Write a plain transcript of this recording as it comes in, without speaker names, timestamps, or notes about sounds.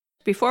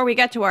Before we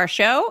get to our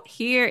show,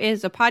 here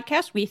is a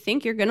podcast we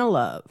think you're going to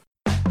love.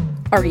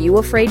 Are you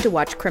afraid to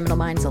watch Criminal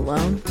Minds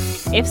alone?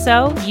 If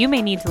so, you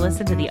may need to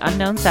listen to The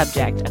Unknown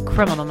Subject, a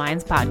Criminal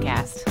Minds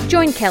podcast.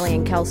 Join Kelly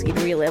and Kelsey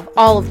to relive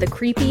all of the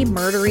creepy,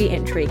 murdery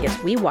intrigue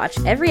as we watch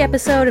every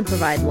episode and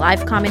provide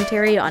live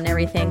commentary on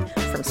everything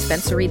from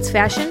Spencer Reed's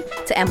fashion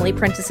to Emily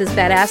Prentice's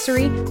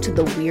badassery to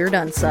the weird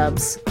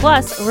unsubs.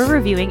 Plus, we're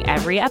reviewing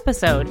every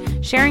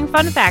episode, sharing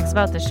fun facts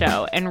about the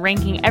show, and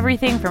ranking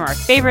everything from our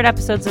favorite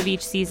episodes of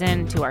each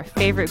season to our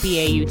favorite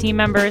BAU team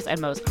members and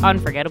most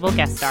unforgettable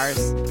guest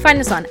stars. Find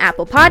us on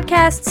Apple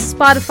Podcasts,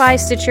 Spotify,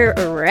 Stitcher,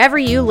 or wherever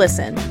you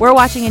listen. We're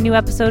watching a new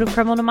episode of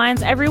Criminal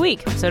Minds every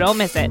week, so don't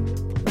miss it.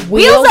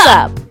 Wheels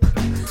up!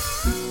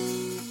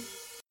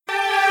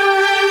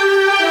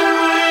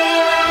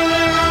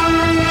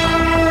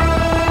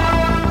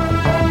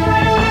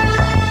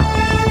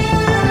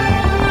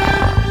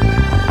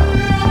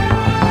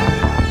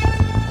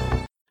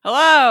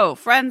 Hello,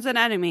 friends and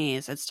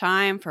enemies. It's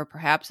time for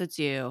Perhaps It's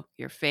You,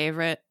 your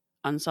favorite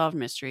Unsolved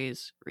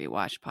Mysteries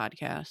rewatch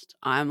podcast.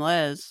 I'm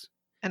Liz.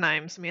 And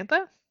I'm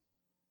Samantha.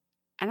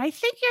 And I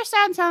think your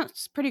sound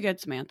sounds pretty good,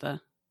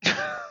 Samantha.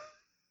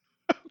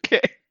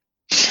 Okay.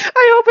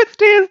 I hope it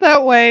stays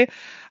that way.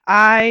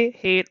 I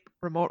hate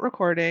remote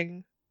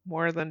recording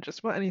more than just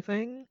about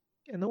anything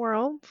in the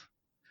world.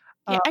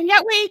 Yeah, and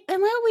yet we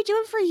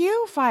do it for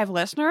you, 5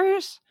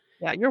 listeners.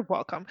 Yeah, you're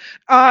welcome.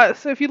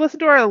 So if you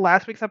listened to our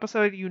last week's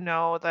episode, you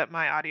know that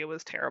my audio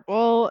was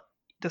terrible,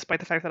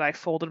 despite the fact that I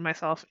folded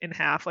myself in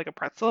half like a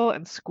pretzel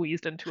and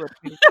squeezed into a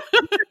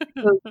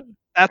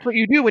That's what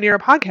you do when you're a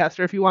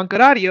podcaster. If you want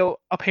good audio,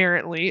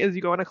 apparently, is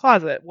you go in a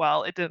closet.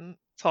 Well, it didn't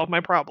solve my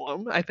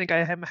problem. I think I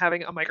am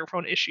having a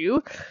microphone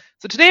issue.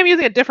 So today I'm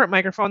using a different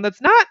microphone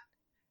that's not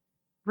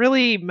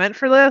really meant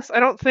for this, I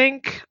don't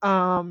think.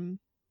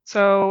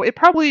 So it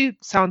probably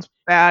sounds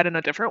bad in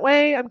a different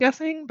way, I'm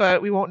guessing,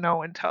 but we won't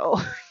know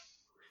until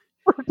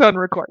we're done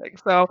recording.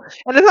 So,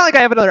 and it's not like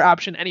I have another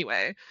option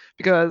anyway,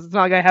 because it's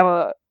not like I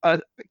have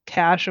a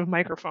cache of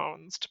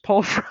microphones to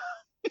pull from.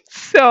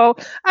 So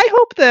I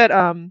hope that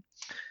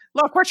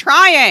look, we're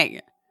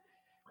trying.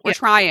 We're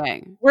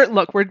trying.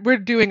 We're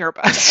doing our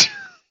best.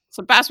 It's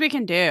the best we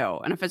can do.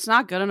 And if it's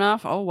not good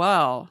enough, oh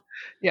well.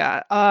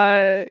 Yeah.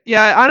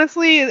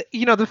 Honestly,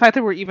 the fact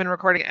that we're even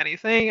recording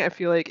anything, I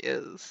feel like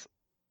is,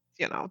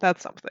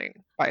 that's something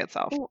by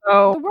itself.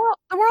 So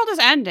the world is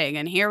ending,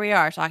 and here we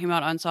are talking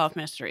about unsolved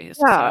mysteries.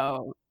 Yeah.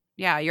 So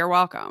yeah, you're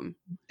welcome.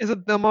 Is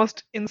it the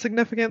most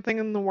insignificant thing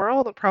in the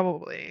world?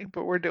 Probably,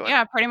 but we're doing it.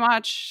 Yeah, pretty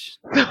much.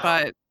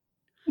 But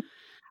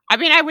I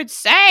mean, I would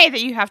say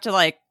that you have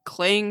to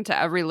cling to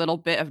every little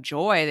bit of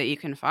joy that you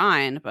can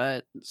find,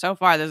 but so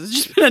far this has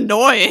just been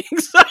annoying.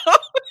 So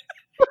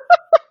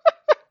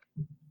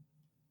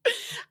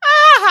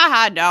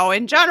no,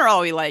 in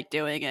general we like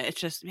doing it.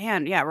 It's just,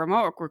 man, yeah,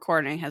 remote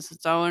recording has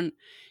its own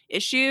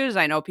issues.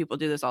 I know people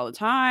do this all the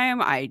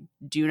time. I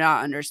do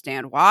not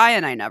understand why,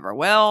 and I never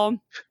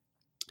will.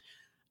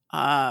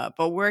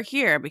 But we're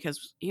here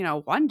because,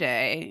 one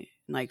day,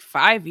 in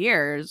 5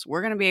 years,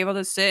 we're going to be able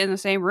to sit in the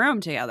same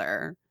room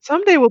together.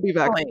 Someday we'll be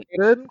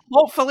vaccinated.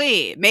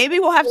 Hopefully. Maybe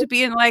we'll have to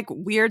be in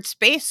weird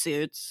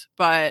spacesuits,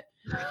 but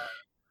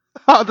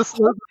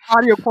the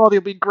audio quality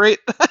will be great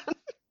then.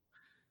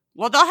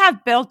 Well, they'll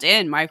have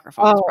built-in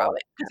microphones probably.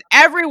 Because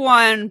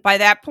everyone, by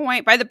the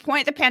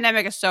point the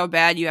pandemic is so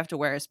bad you have to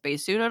wear a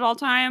spacesuit at all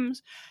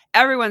times,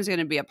 everyone's going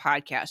to be a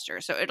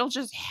podcaster. So it'll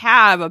just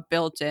have a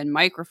built-in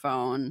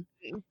microphone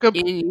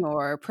in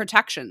your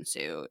protection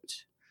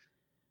suit.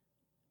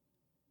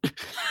 I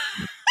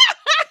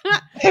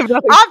have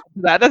nothing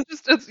to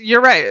that.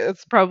 You're right.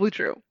 It's probably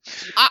true.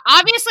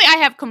 Obviously, I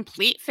have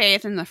complete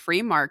faith in the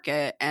free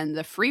market, and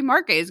the free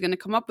market is going to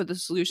come up with a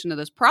solution to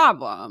this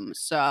problem.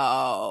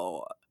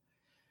 So,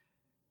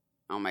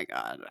 oh my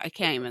God, I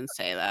can't even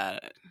say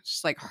that. It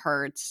just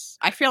hurts.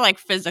 I feel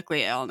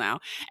physically ill now.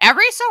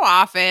 Every so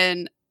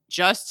often,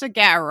 just to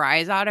get a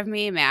rise out of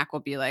me, Mac will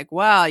be like,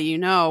 well,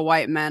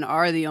 white men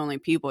are the only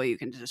people you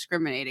can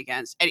discriminate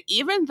against. And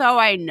even though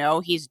I know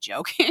he's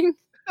joking,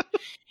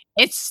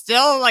 it's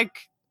still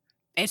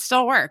it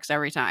still works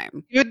every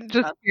time. Even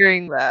just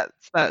hearing that.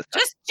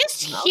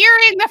 Just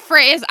hearing the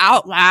phrase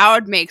out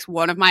loud makes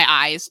one of my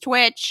eyes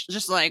twitch.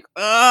 Just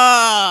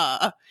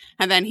ugh.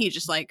 And then he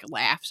just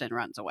laughs and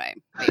runs away,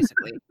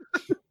 basically.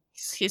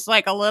 He's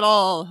like a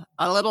little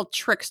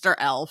trickster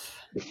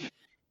elf.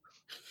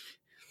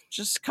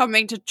 Just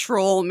coming to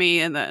troll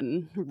me and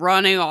then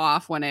running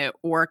off when it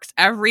works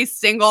every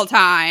single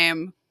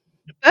time.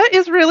 That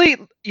is really,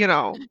 you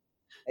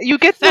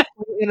get that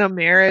in a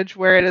marriage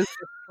where it is just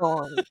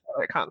trolling each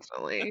other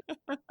constantly.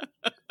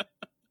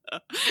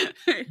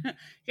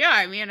 Yeah,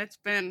 I mean it's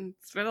been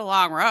a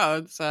long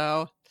road,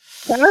 so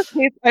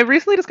I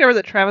recently discovered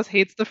that Travis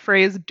hates the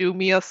phrase "do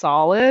me a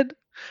solid."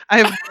 I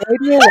have no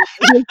idea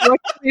why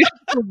he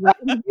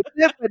hates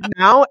it, but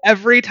now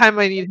every time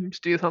I need him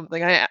to do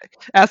something, I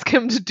ask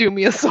him to do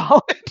me a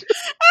solid.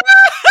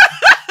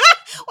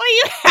 Well,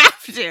 you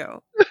have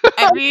to.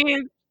 I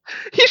mean,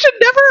 He should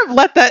never have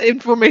let that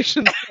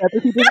information slip.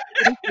 If he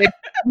didn't say,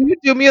 "Will you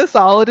do me a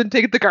solid and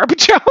take the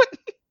garbage out?"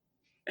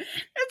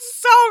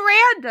 It's so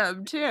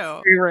random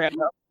too. Very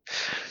random.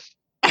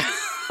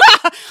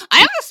 I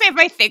have to say, if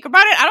I think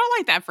about it, I don't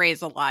like that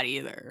phrase a lot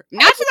either.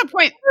 Not to the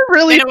point I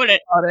really they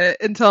wouldn't. about it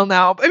until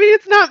now. I mean,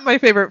 it's not my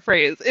favorite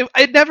phrase.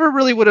 It never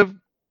really would have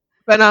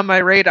been on my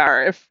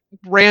radar if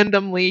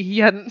randomly he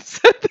hadn't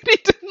said that he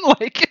didn't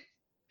like it.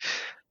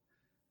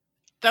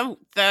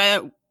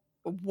 The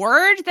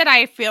word that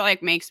I feel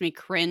like makes me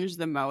cringe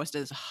the most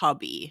is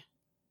hubby.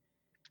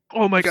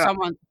 Oh my god.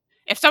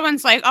 If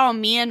someone's like, "Oh,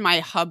 me and my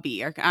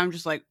hubby," I'm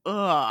just like,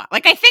 ugh.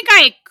 Like, I think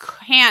I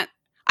can't.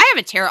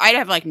 I'd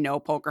have like no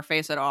poker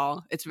face at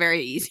all. It's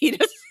very easy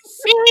to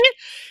see,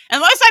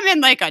 unless I'm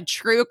in like a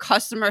true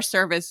customer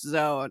service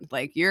zone.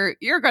 Like, you're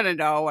gonna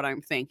know what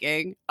I'm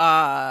thinking.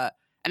 And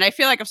I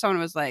feel like if someone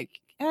was like,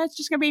 "It's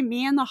just gonna be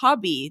me and the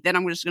hubby," then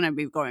I'm just gonna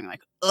be going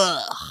like,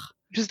 ugh.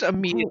 Just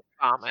immediate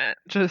vomit.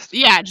 Just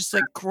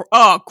like,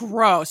 oh,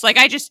 gross. Like,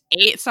 I just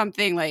ate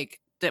something like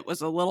that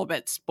was a little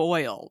bit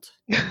spoiled.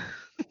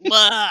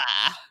 Blah.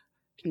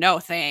 No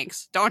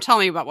thanks. Don't tell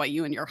me about what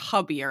you and your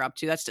hubby are up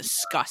to. That's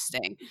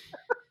disgusting.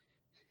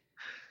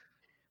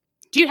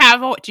 Do you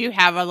have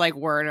a like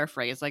word or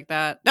phrase like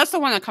that? That's the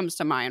one that comes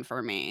to mind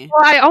for me.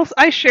 Well,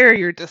 I share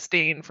your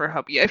disdain for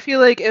hubby. I feel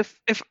like if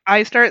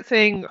I start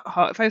saying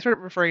if I start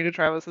referring to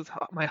Travis as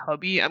my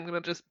hubby, I'm gonna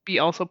just be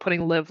also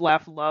putting live,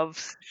 laugh,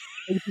 love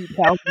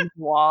details on the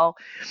wall.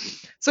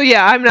 So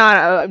yeah, I'm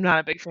not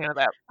a big fan of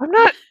that. I'm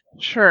not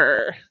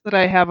sure that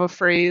I have a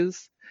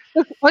phrase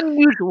that's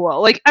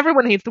unusual. Like,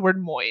 everyone hates the word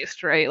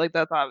moist, right? Like,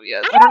 that's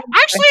obvious.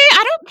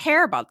 I don't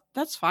care about.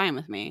 That's fine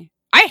with me.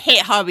 I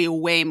hate hubby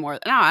way more.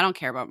 No, I don't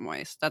care about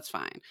moist. That's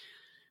fine.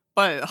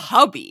 But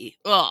hubby,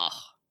 ugh.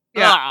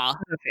 Yeah, Ugh.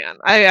 I'm a fan.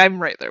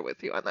 I'm right there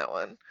with you on that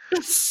one.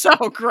 It's so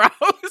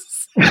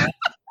gross.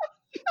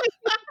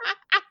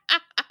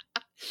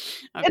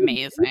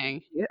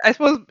 Amazing. I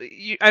suppose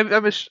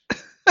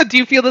do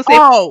you feel the same?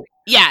 Oh,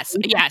 yes.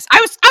 I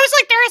was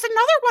like, there is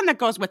another one that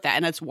goes with that,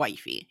 and it's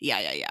wifey.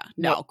 Yeah.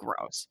 No, Nope.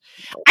 gross.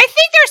 I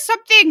think there's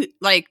something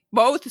like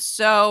both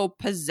so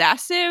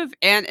possessive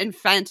and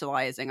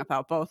infantilizing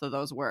about both of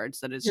those words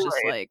that it's You're just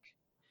right. like,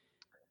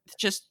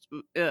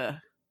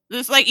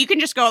 it's like you can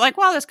just go like,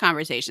 well, this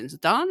conversation's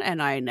done,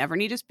 and I never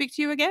need to speak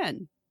to you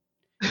again.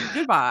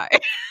 Goodbye.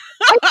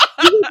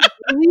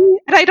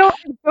 And I don't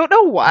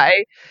know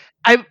why.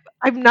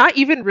 I'm not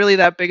even really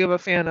that big of a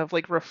fan of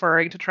like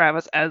referring to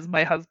Travis as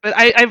my husband.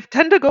 I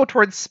tend to go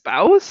towards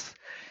spouse,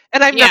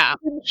 and I'm not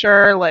even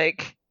sure.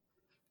 Like,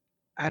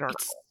 I don't know.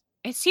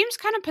 It seems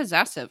kind of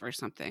possessive or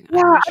something.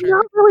 Yeah, I'm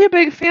not really a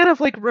big fan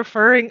of like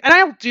referring, and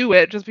I'll do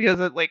it just because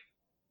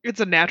it's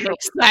a natural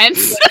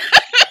sense.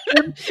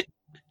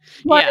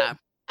 But yeah,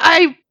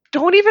 I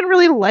don't even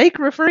really like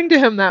referring to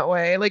him that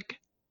way. Like,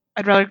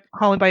 I'd rather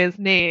call him by his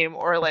name,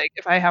 or like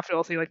if I have to,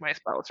 I'll say like my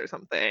spouse or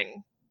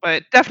something.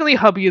 But definitely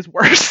hubby is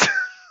worse.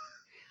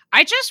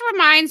 it just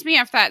reminds me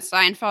of that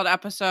Seinfeld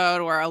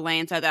episode where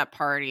Elaine's at that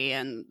party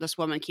and this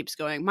woman keeps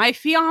going, my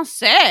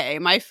fiance.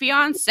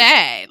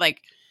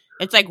 Like,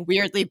 it's like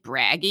weirdly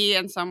braggy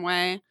in some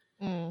way.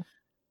 Yeah.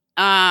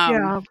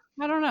 I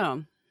don't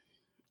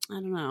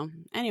know.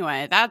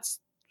 Anyway, that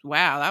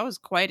was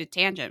quite a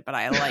tangent, but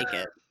I like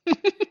it.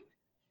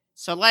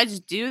 So let's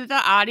do the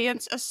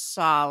audience a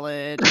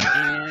solid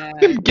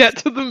and get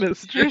to the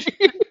mystery.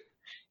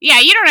 Yeah,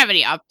 you don't have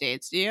any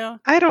updates, do you?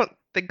 I don't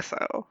think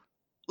so.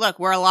 Look,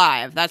 we're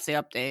alive. That's the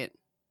update.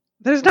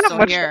 There's not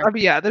much.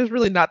 There's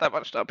really not that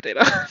much to update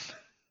on.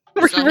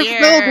 We're still doing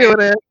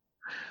it.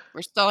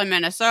 We're still in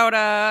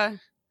Minnesota.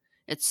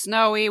 It's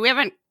snowy. We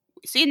haven't.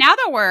 See, now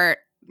that we're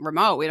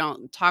remote, we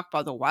don't talk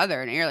about the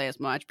weather nearly as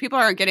much. People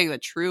aren't getting the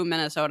true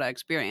Minnesota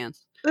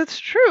experience. That's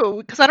true,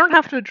 because I don't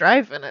have to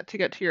drive in it to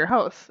get to your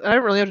house. I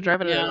don't really have to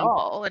drive in it at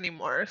all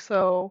anymore.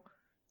 So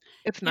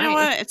it's nice. You know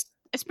what?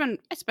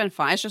 It's been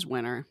fine. It's just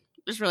winter.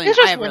 I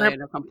have really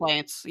no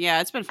complaints.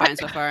 Yeah, it's been fine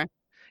so far.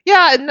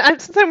 Yeah,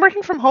 and since I'm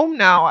working from home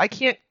now, I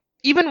can't,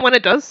 even when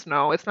it does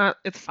snow, it's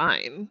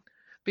fine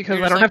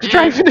because I don't have to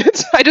drive in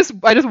it. I just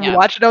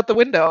watch it out the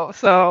window.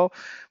 So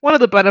one of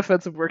the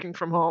benefits of working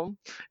from home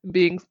and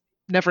being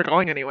never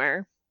going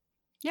anywhere.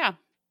 Yeah.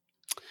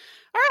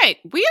 All right,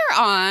 we are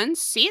on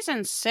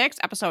season 6,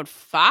 episode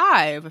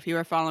 5. If you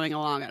are following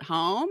along at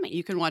home,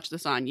 you can watch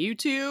this on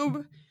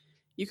YouTube.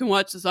 You can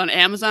watch this on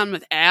Amazon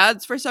with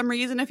ads for some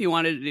reason if you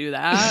wanted to do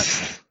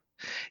that.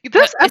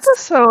 This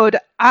episode,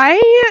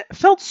 I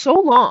felt so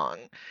long.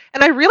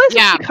 And I realized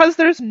it's because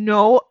there's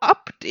no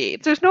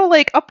updates. There's no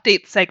like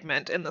update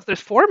segment in this. There's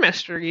 4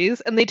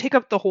 mysteries and they take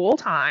up the whole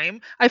time.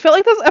 I felt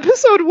like this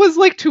episode was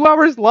like 2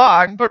 hours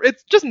long, but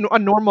it's just a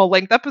normal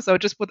length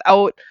episode just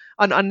without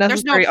an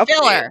unnecessary update. There's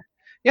no filler.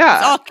 Yeah.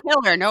 It's all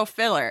killer, no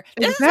filler.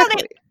 This is how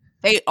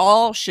they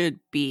all should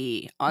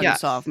be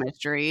unsolved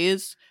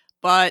mysteries.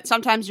 But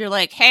sometimes you're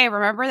like, hey,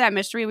 remember that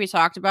mystery we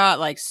talked about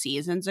like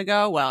seasons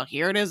ago? Well,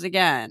 here it is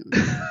again.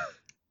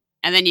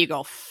 And then you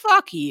go,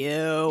 fuck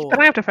you.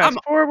 Then I have to fast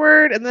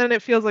forward, and then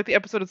it feels like the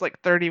episode is like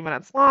 30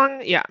 minutes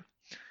long. Yeah.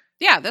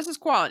 Yeah, this is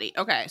quality.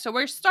 Okay, so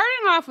we're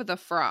starting off with a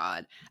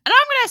fraud. And I'm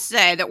going to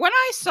say that when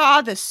I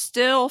saw the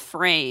still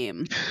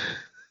frame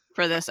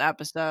for this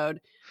episode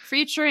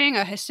featuring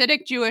a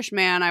Hasidic Jewish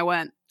man, I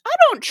went, I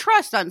don't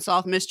trust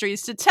Unsolved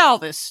Mysteries to tell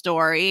this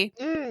story.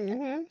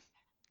 Mm-hmm.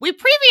 We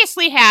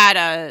previously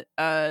had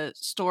a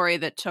story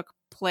that took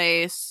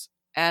place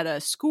at a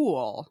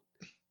school,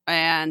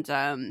 and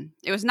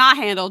it was not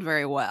handled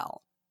very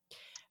well.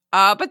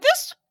 But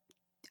this,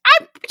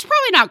 it's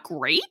probably not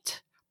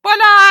great, but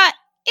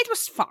it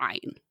was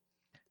fine.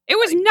 It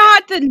was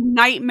not the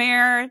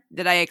nightmare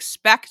that I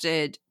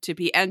expected to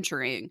be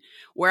entering,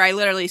 where I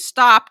literally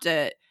stopped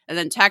it and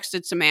then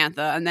texted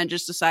Samantha and then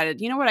just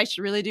decided, you know what I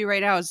should really do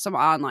right now is some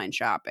online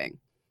shopping.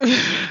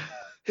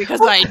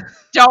 Because I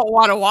don't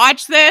want to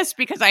watch this,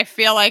 because I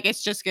feel like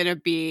it's just going to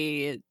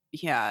be,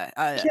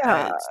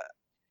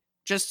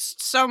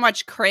 just so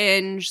much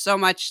cringe, so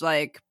much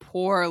like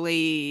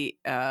poorly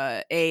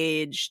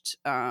aged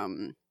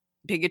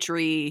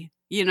bigotry,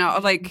 you know,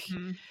 like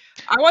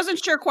I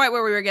wasn't sure quite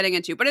where we were getting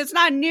into, but it's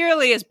not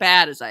nearly as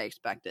bad as I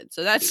expected.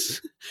 So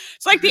that's,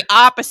 it's like the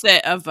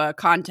opposite of a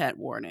content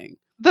warning.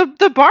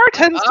 The bar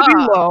tends to be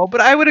low, but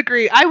I would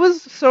agree. I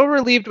was so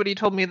relieved when he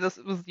told me this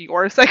was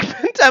your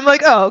segment. I'm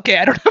like, oh, okay,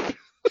 I don't have.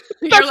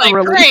 You're like,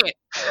 great.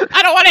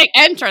 I don't want to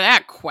enter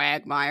that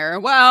quagmire.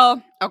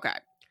 Well, okay.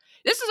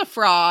 This is a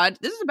fraud.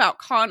 This is about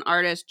con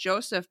artist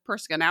Joseph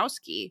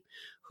Perskanowski,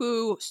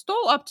 who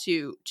stole up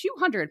to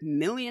 $200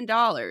 million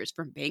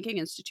from banking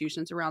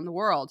institutions around the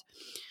world.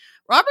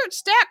 Robert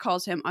Stack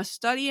calls him a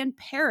study in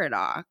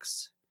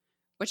paradox,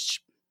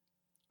 which,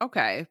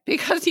 okay,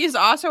 because he is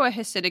also a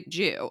Hasidic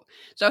Jew.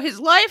 So his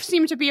life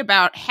seemed to be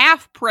about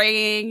half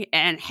praying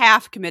and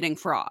half committing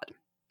fraud.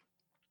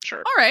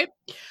 Sure. All right.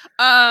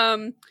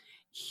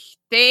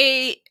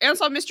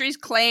 Unsolved Mysteries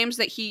claims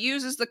that he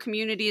uses the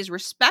community's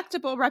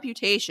respectable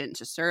reputation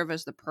to serve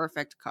as the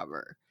perfect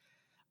cover.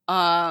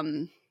 I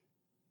don't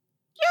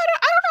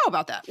know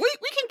about that. We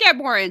can get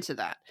more into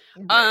that.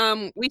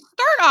 Right. We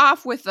start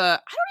off with I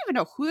don't even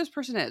know who this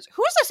person is.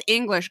 Who is this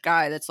English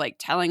guy that's like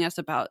telling us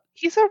about?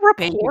 He's a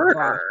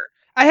reporter.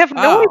 I have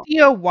no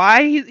idea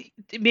why.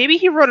 Maybe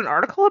he wrote an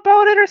article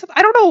about it or something.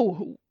 I don't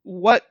know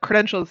what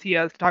credentials he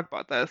has to talk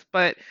about this,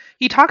 but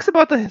he talks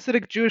about the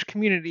Hasidic Jewish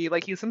community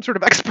like he's some sort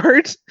of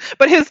expert.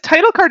 But his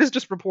title card is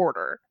just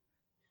reporter.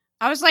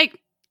 I was like,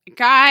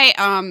 guy,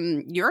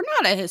 you're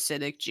not a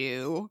Hasidic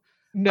Jew.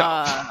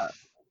 No.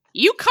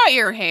 You cut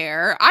your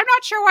hair. I'm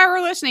not sure why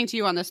we're listening to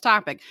you on this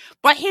topic,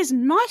 but his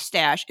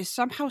mustache is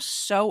somehow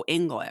so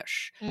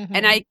English. Mm-hmm.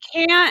 And I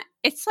can't,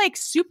 it's like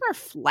super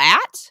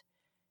flat.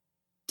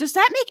 Does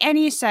that make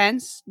any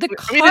sense? It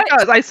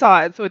does. I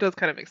saw it, so it does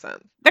kind of make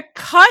sense. The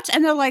cut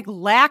and the like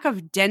lack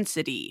of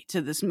density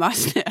to this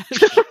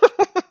mustache.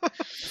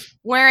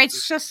 Where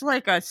it's just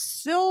like a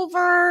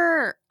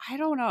silver, I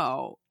don't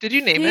know. Did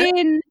you name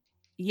it?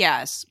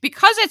 Yes.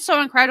 Because it's so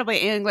incredibly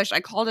English,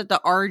 I called it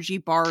the Argy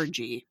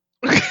Bargy.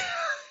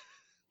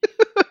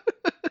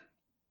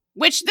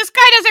 Which this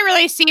guy doesn't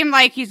really seem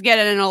like he's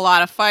getting in a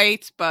lot of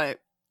fights, but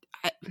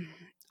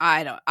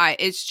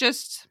it's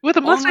just with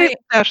a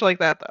mustache like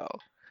that though.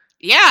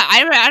 Yeah,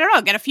 I don't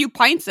know. Get a few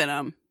pints in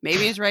him.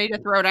 Maybe he's ready to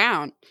throw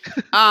down.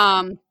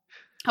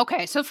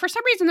 Okay, so for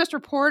some reason, this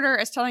reporter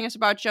is telling us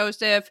about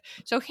Joseph.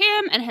 So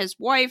him and his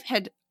wife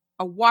had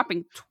a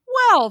whopping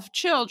 12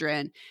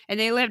 children, and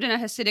they lived in a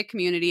Hasidic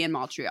community in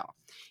Montreal.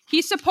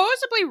 He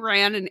supposedly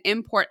ran an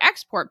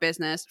import-export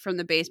business from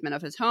the basement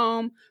of his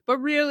home, but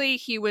really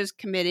he was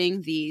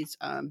committing these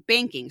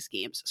banking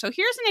schemes. So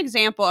here's an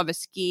example of a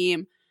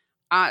scheme.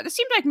 This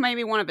seemed like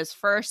maybe one of his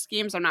first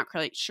schemes. I'm not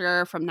quite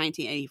sure, from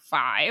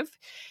 1985.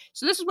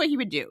 So this is what he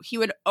would do. He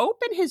would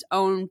open his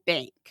own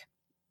bank.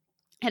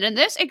 And in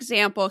this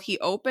example, he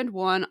opened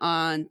one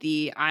on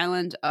the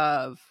island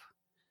of,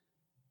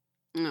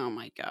 oh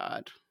my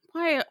God.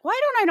 Why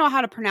don't I know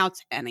how to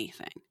pronounce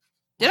anything?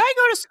 Did I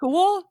go to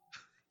school?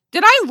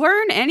 Did I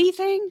learn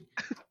anything?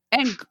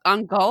 And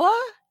Angola?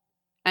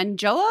 A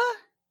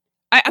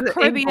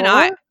Caribbean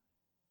island.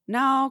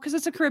 No, because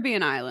it's a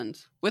Caribbean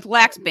island with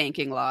lax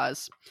banking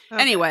laws. Okay.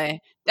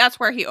 Anyway, that's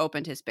where he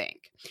opened his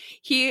bank.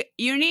 You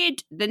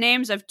need the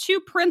names of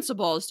two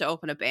principals to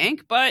open a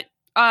bank, but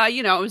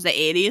it was the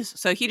 80s,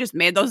 so he just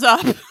made those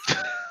up.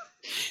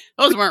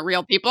 Those weren't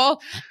real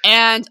people.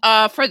 And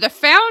for the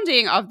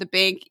founding of the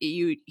bank,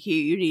 you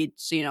need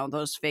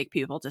those fake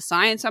people to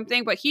sign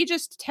something, but he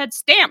just had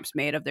stamps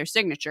made of their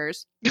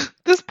signatures.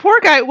 This poor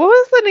guy. What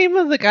was the name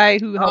of the guy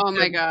who helped him? Oh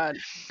my God.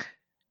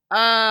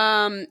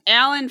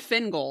 Alan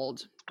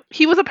Fingold.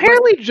 He was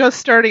apparently just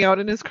starting out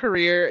in his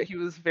career. He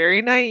was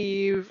very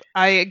naive.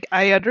 I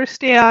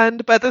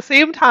understand, but at the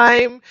same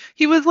time,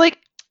 he was like,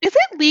 "Is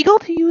it legal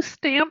to use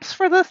stamps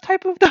for this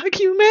type of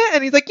document?"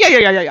 And he's like,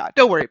 "Yeah.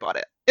 Don't worry about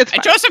it. It's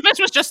fine." Josephus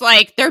was just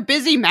like, "They're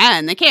busy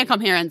men. They can't come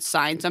here and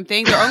sign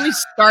something. They're only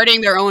starting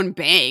their own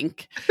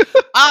bank." He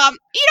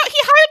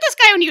hired this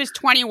guy when he was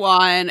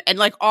 21, and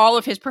like all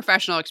of his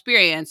professional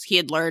experience, he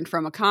had learned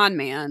from a con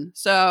man.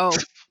 So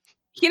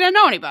he didn't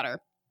know any better.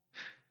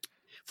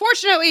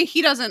 Fortunately,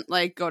 he doesn't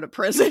like go to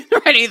prison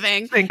or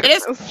anything. Thank It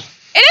is goodness.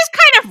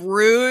 kind of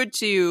rude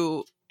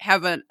to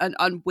have an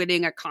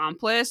unwitting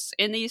accomplice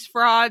in these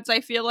frauds.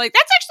 I feel like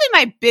that's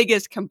actually my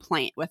biggest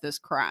complaint with this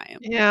crime.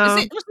 Yeah.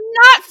 It was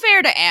not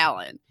fair to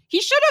Alan.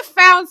 He should have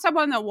found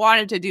someone that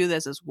wanted to do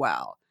this as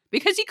well,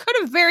 because he could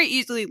have very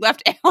easily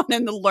left Alan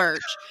in the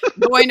lurch,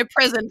 going to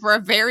prison for a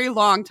very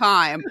long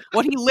time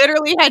when he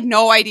literally had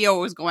no idea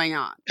what was going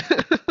on.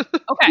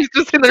 Okay. He's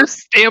just in there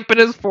stamping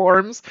his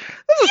forms.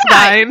 This is Yeah.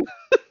 fine.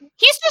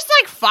 He's just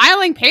like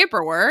filing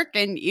paperwork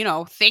and,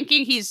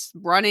 thinking he's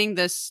running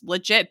this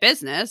legit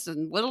business,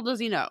 and little does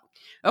he know.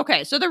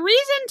 Okay, so the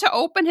reason to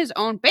open his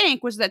own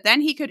bank was that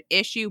then he could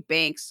issue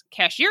banks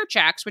cashier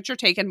checks, which are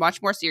taken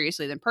much more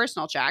seriously than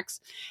personal checks.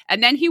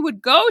 And then he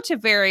would go to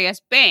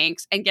various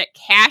banks and get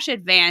cash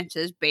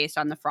advances based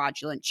on the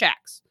fraudulent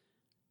checks.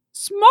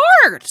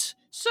 Smart!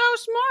 So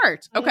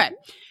smart. Okay.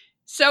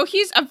 So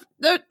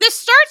this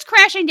starts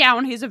crashing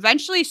down. He's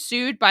eventually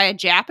sued by a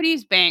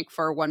Japanese bank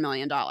for $1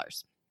 million.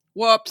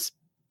 Whoops.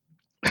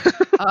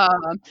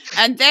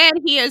 And then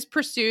he is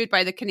pursued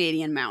by the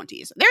Canadian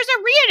Mounties. There's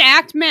a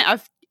reenactment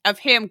of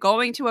him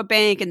going to a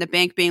bank and the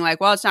bank being like,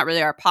 well, it's not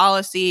really our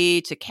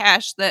policy to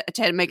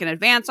make an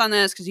advance on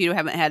this because you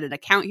haven't had an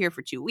account here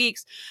for 2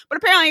 weeks. But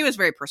apparently he was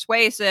very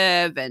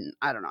persuasive, and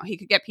I don't know, he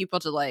could get people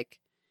to like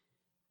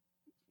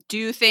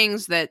do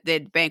things that the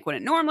bank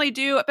wouldn't normally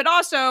do. But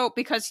also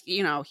because,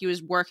 he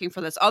was working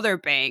for this other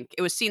bank,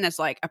 it was seen as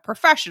like a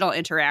professional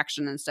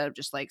interaction instead of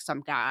just like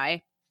some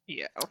guy.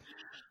 Yeah.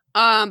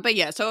 But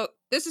yeah, so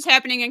this is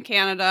happening in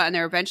Canada, and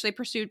they're eventually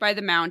pursued by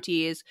the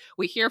Mounties.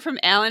 We hear from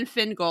Alan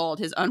Fingold,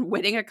 his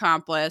unwitting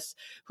accomplice,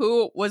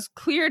 who was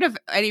cleared of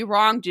any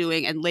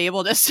wrongdoing and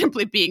labeled as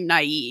simply being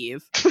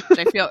naive, which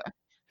I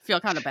feel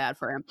kind of bad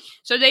for him.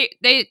 So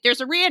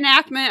there's a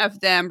reenactment of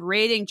them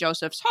raiding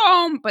Joseph's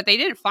home, but they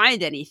didn't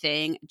find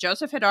anything.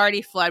 Joseph had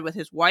already fled with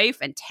his wife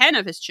and 10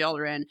 of his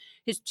children.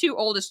 His 2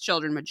 oldest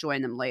children would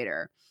join them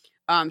later.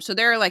 So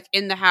they're like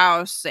in the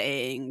house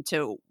saying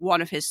to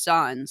one of his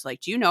sons,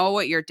 like, do you know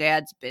what your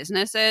dad's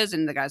business is?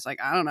 And the guy's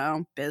like, I don't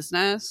know,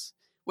 business,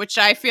 which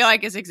I feel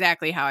like is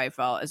exactly how I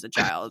felt as a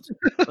child.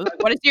 I was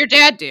like, what does your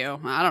dad do?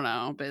 I don't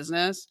know,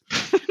 business.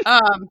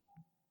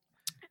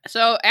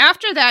 So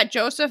after that,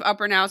 Joseph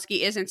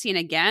Abernowski isn't seen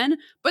again,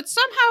 but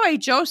somehow a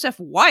Joseph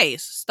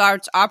Weiss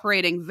starts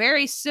operating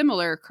very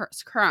similar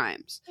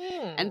crimes.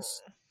 And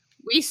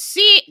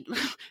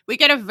we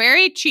get a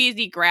very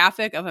cheesy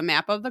graphic of a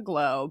map of the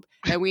globe,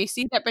 and we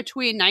see that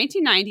between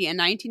 1990 and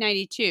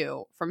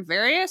 1992, from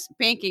various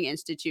banking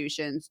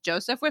institutions,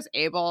 Joseph was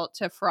able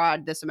to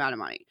fraud this amount of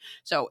money.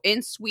 So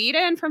in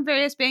Sweden, from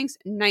various banks,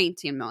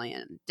 19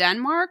 million.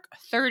 Denmark,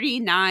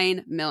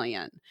 39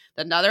 million.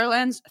 The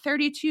Netherlands,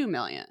 32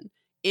 million.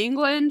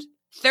 England,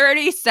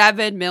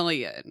 37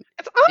 million.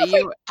 It's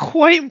honestly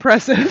quite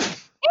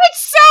impressive.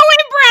 It's so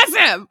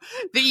impressive.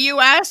 The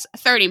US,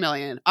 30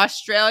 million.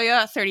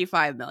 Australia,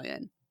 35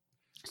 million.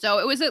 So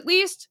it was at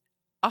least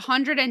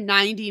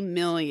 190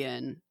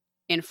 million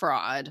in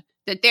fraud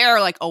that they're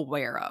like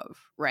aware of,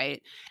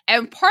 right?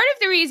 And part of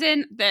the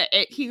reason that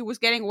he was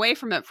getting away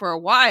from it for a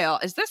while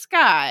is this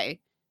guy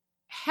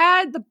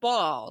had the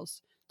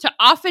balls to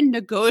often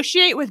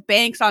negotiate with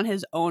banks on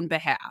his own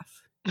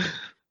behalf.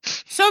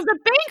 So the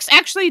banks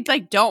actually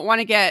like don't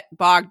want to get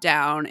bogged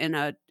down in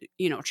a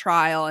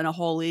trial and a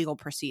whole legal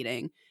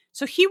proceeding.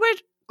 So he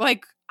would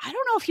like, I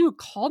don't know if he would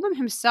call them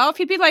himself.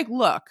 He'd be like,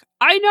 look,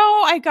 I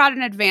know I got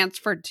an advance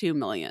for 2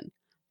 million.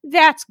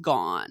 That's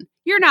gone.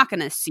 You're not going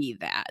to see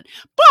that.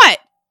 But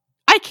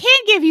I can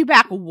give you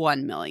back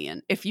 1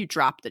 million if you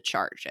drop the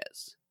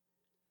charges.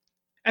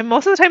 And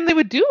most of the time they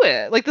would do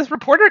it. Like this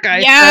reporter guy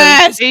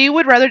Yes! says, they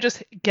would rather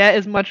just get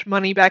as much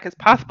money back as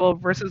possible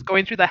versus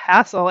going through the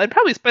hassle and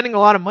probably spending a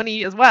lot of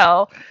money as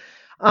well.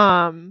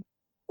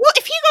 Well,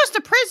 if he goes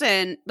to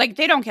prison, like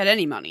they don't get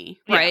any money,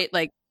 right? Yeah.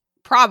 Like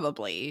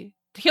probably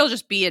he'll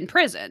just be in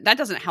prison. That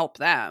doesn't help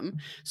them.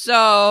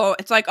 So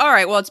it's like, all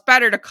right, well, it's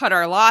better to cut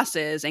our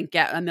losses and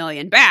get 1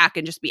 million back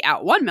and just be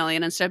out 1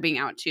 million instead of being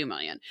out 2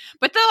 million.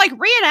 But the like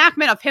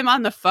reenactment of him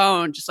on the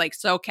phone, just like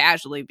so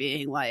casually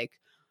being like,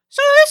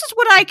 so this is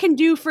what I can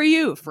do for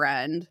you,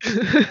 friend.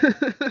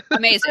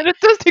 Amazing. And it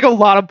does take a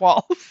lot of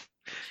balls.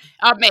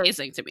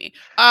 Amazing to me.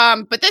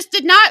 But this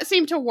did not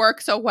seem to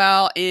work so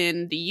well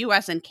in the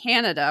US and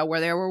Canada, where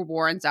there were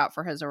warrants out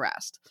for his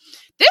arrest.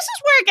 This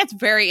is where it gets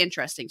very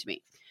interesting to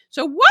me.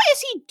 So what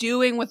is he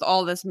doing with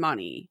all this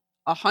money?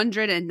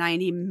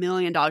 $190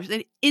 million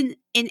in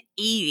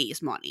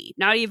 80s money.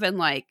 Not even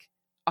like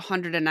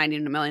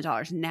 $190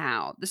 million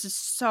now. This is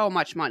so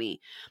much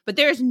money. But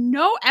there's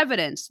no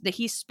evidence that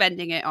he's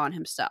spending it on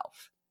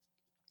himself.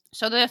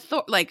 So if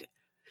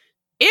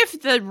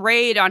the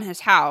raid on his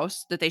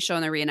house that they show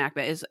in the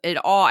reenactment is at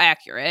all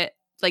accurate,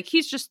 like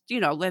he's just,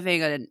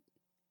 living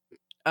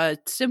a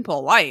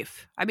simple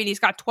life. I mean, he's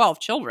got 12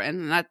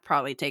 children, and that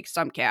probably takes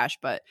some cash,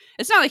 but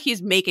it's not like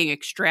he's making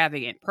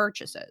extravagant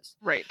purchases.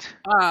 Right.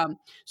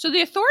 So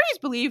the authorities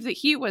believe that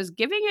he was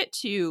giving it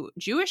to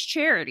Jewish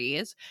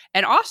charities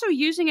and also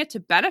using it to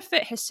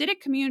benefit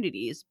Hasidic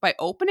communities by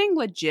opening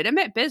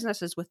legitimate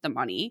businesses with the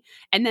money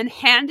and then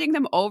handing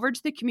them over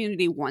to the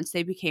community once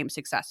they became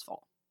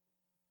successful.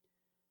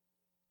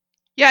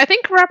 Yeah, I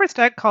think Robert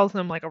Stack calls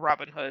them like a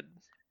Robin Hood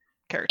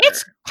character.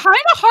 It's kind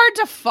of hard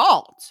to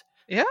fault.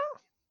 Yeah.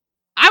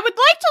 I would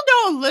like to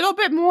know a little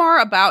bit more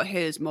about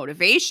his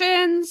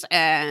motivations,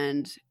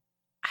 and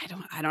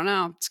I don't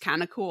know. It's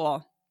kind of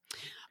cool.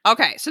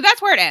 Okay, so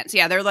that's where it ends.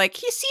 Yeah, they're like,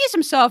 he sees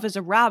himself as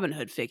a Robin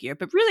Hood figure,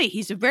 but really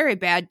he's a very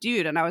bad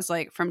dude. And I was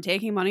like, from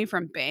taking money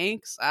from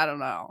banks? I don't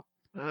know.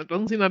 It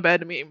doesn't seem that bad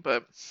to me,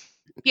 but...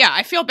 Yeah,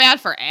 I feel bad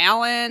for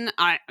Alan.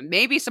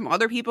 Maybe some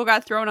other people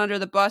got thrown under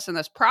the bus in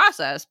this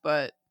process,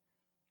 but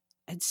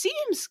it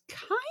seems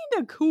kind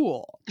of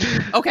cool.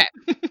 Okay.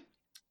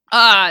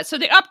 So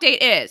the update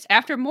is,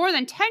 after more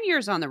than 10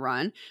 years on the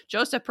run,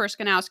 Joseph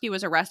Perskanowski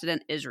was arrested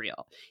in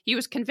Israel. He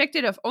was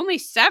convicted of only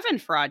 7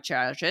 fraud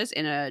charges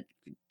in a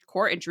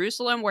court in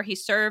Jerusalem where he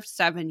served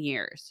 7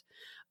 years.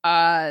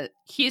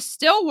 He is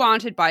still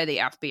wanted by the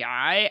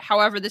FBI.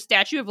 However, the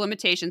statute of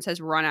limitations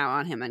has run out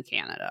on him in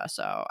Canada.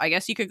 So I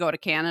guess he could go to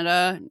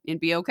Canada and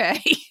be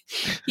okay.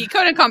 He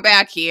couldn't come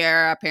back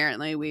here.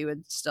 Apparently, we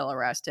would still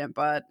arrest him,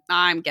 but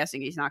I'm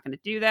guessing he's not going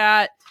to do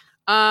that.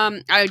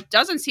 It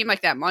doesn't seem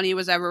like that money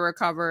was ever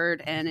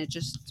recovered, and it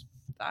just,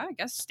 I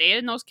guess, stayed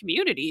in those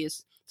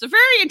communities. It's a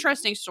very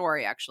interesting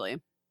story, actually.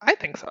 I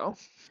think so.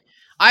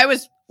 I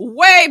was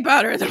way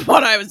better than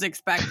what I was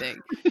expecting.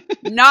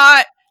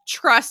 Not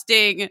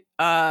trusting,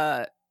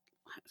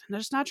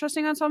 just not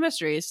trusting Unsolved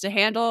Mysteries to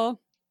handle,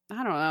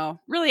 I don't know,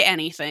 really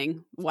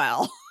anything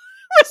well.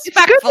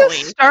 Respectfully. It's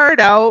good to start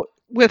out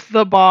with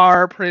the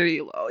bar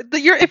pretty low.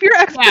 If your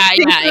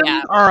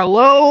expectations are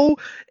low,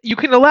 you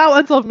can allow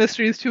Unsolved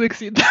Mysteries to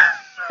exceed them.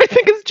 I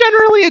think it's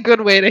generally a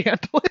good way to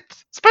handle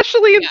it,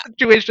 especially in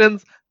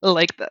situations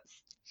like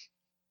this.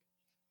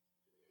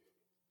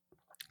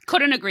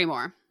 Couldn't agree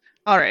more.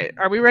 All right,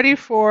 are we ready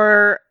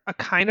for a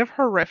kind of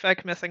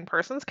horrific missing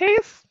persons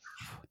case?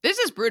 This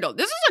is brutal.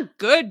 This is a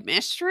good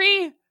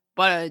mystery,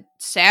 but a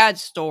sad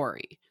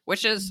story,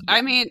 which is,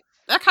 I mean,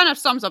 that kind of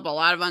sums up a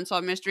lot of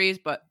Unsolved Mysteries,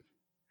 but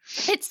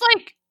it's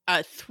like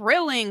a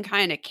thrilling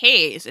kind of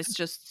case. It's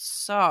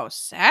just so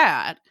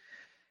sad.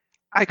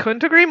 I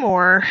couldn't agree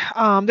more.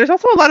 There's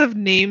also a lot of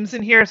names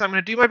in here, so I'm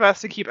going to do my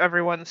best to keep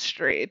everyone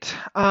straight.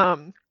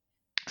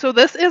 So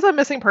this is a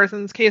missing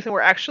persons case, and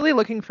we're actually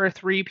looking for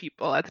 3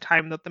 people at the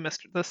time that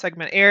the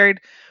segment aired.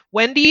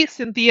 Wendy,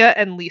 Cynthia,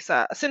 and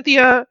Lisa.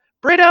 Cynthia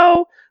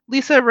Brito,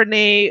 Lisa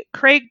Renee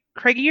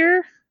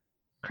Craigier,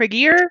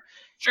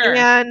 Sure.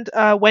 And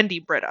Wendy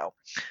Brito.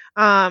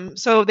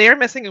 So they are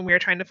missing, and we are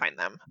trying to find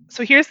them.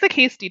 So here's the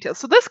case details.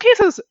 So this case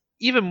is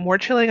even more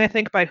chilling, I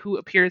think, by who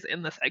appears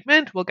in the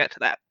segment. We'll get to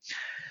that.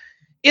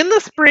 In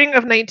the spring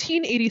of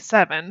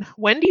 1987,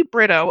 Wendy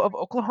Brito of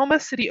Oklahoma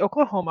City,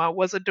 Oklahoma,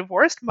 was a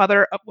divorced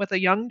mother with a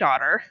young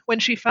daughter when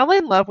she fell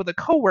in love with a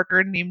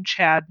coworker named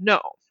Chad No.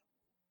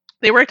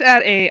 They worked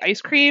at a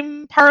ice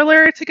cream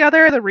parlor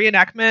together. The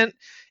reenactment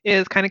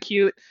is kind of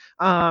cute.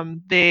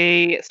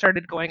 They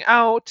started going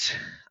out.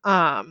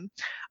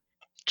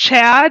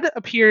 Chad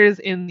appears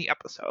in the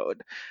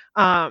episode.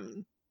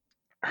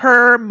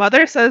 Her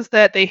mother says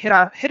that they hit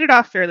it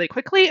off fairly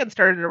quickly and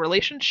started a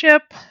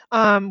relationship,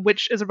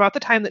 which is about the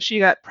time that she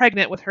got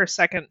pregnant with her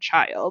second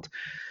child.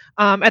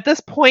 At this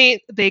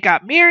point, they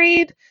got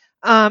married,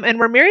 and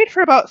were married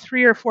for about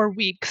 3 or 4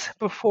 weeks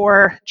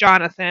before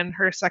Jonathan,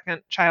 her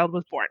second child,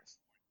 was born.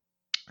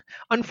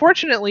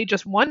 Unfortunately,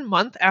 just 1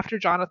 month after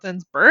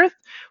Jonathan's birth,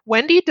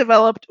 Wendy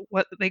developed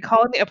what they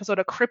call in the episode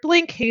a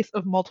crippling case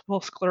of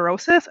multiple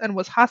sclerosis and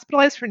was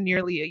hospitalized for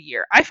nearly a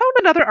year. I found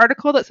another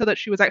article that said that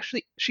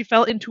she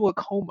fell into a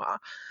coma.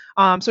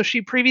 So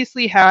she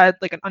previously had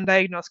like an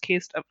undiagnosed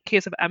case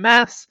of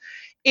MS,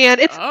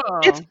 and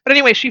but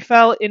anyway, she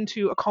fell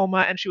into a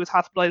coma and she was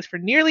hospitalized for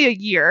nearly a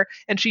year,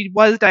 and she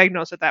was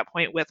diagnosed at that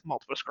point with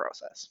multiple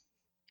sclerosis.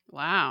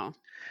 Wow.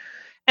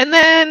 And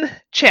then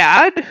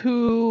Chad,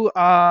 who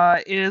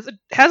has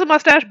a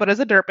mustache but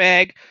is a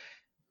dirtbag,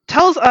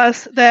 tells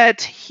us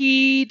that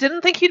he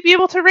didn't think he'd be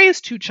able to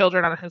raise 2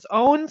 children on his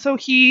own, so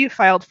he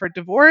filed for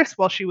divorce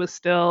while she was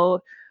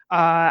still,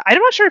 I'm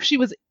not sure if she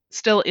was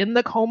still in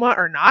the coma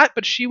or not,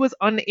 but she was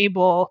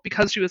unable,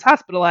 because she was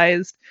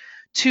hospitalized,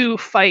 to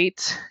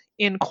fight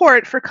in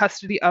court for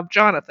custody of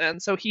Jonathan.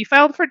 So he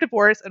filed for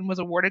divorce and was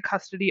awarded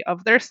custody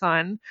of their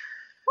son.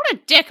 What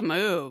a dick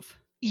move.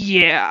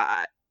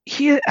 Yeah.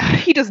 He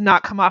does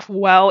not come off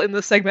well in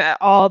this segment at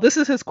all. This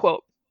is his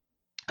quote.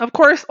 Of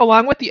course,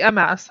 along with the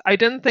MS, I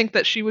didn't think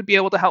that she would be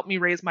able to help me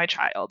raise my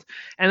child.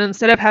 And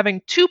instead of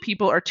having 2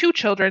 people or 2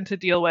 children to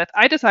deal with,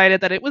 I decided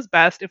that it was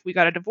best if we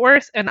got a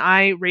divorce and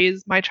I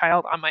raised my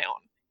child on my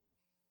own.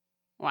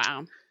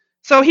 Wow.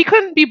 So he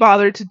couldn't be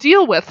bothered to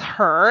deal with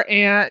her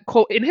and,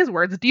 quote, in his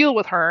words, deal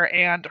with her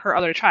and her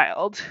other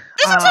child.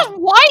 This is his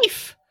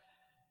wife!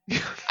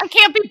 I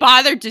can't be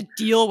bothered to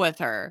deal with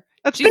her.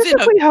 That's She's in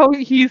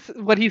basically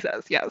what he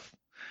says, yes.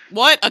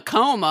 What? A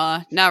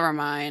coma? Never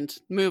mind.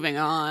 Moving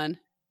on.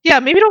 Yeah,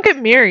 maybe don't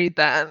get married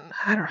then.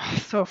 I don't know.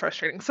 So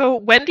frustrating. So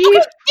Wendy... Okay,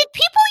 did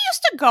people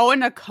used to go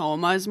into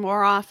comas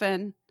more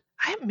often?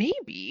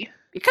 Maybe.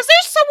 Because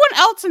there's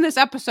someone else in this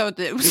episode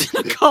that was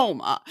in a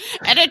coma.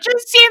 And it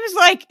just seems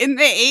like in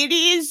the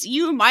 80s,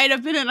 you might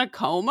have been in a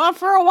coma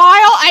for a while.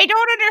 I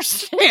don't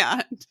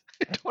understand.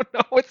 I don't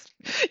know.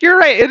 You're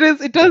right.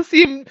 It does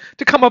seem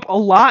to come up a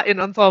lot in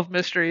Unsolved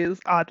Mysteries,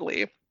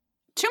 oddly.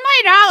 To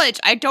my knowledge,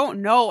 I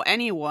don't know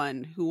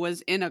anyone who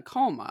was in a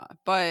coma,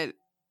 but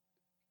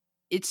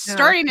it's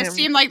starting to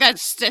seem like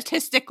that's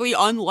statistically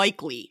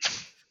unlikely.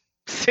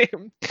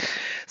 Same.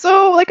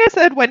 So, like I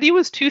said, Wendy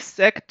was too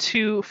sick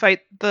to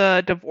fight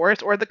the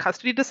divorce or the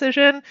custody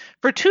decision.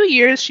 For 2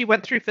 years, she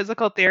went through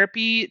physical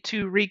therapy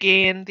to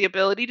regain the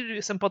ability to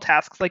do simple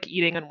tasks like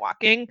eating and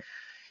walking.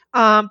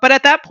 But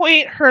at that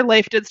point, her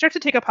life did start to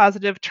take a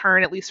positive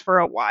turn, at least for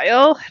a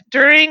while.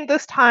 During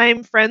this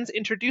time, friends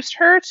introduced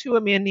her to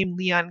a man named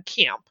Leon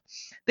Camp.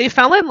 They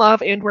fell in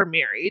love and were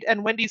married,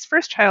 and Wendy's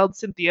first child,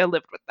 Cynthia,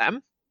 lived with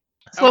them.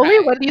 Slowly,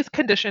 Wendy's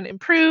condition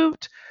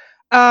improved.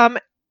 We're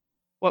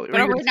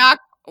not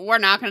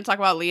going to talk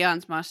about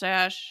Leon's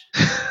mustache.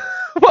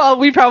 Well,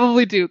 we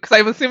probably do, because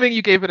I'm assuming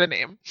you gave it a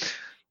name.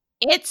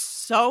 It's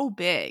so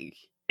big.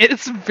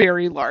 It's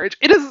very large.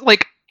 It is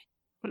like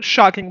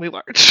shockingly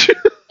large.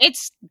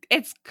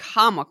 It's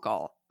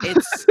comical.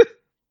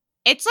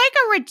 It's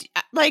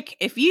like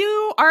if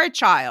you are a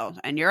child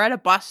and you're at a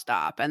bus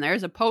stop and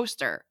there's a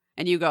poster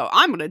and you go,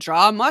 I'm going to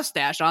draw a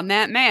mustache on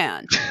that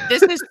man.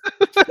 This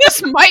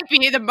might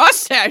be the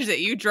mustache that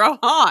you draw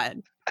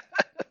on.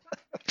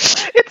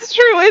 It's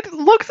true. It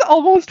looks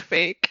almost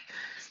fake.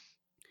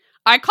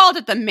 I called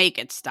it the make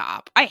it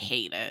stop. I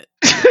hate it.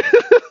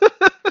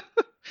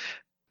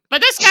 But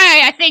this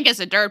guy, I think,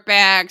 is a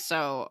dirtbag,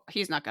 so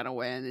he's not going to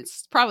win.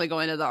 It's probably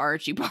going to the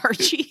Archie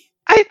Barchie.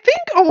 I think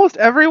almost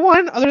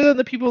everyone, other than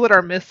the people that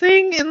are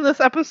missing in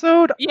this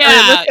episode,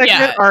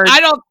 I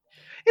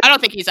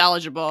don't think he's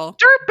eligible.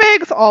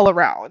 Dirtbags all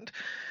around.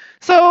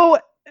 So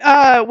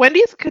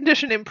Wendy's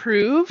condition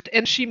improved,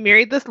 and she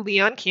married this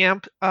Leon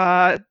Camp.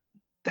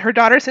 Her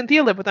daughter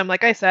Cynthia lived with them,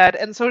 like I said,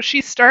 and so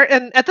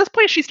and at this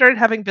point she started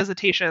having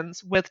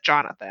visitations with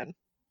Jonathan.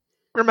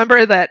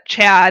 Remember that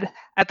Chad,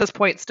 at this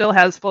point, still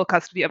has full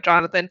custody of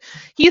Jonathan.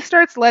 He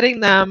starts letting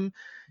them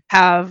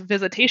have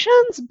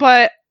visitations,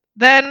 but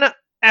then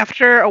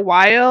after a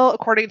while,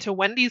 according to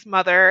Wendy's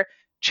mother,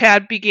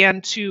 Chad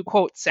began to,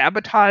 quote,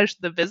 sabotage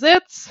the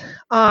visits.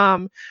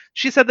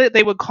 She said that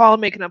they would call,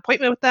 make an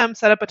appointment with them,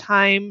 set up a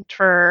time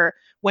for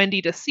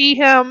Wendy to see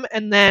him,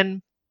 and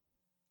then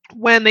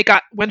when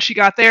she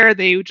got there,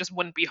 they just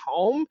wouldn't be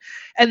home.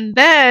 And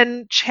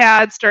then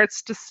Chad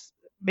starts to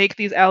make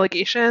these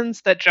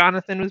allegations that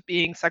Jonathan was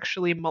being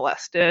sexually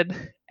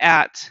molested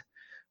at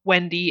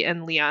Wendy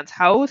and Leon's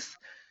house.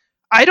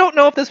 I don't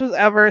know if this was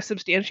ever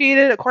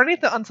substantiated. According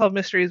to the Unsolved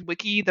Mysteries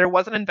wiki, there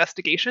was an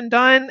investigation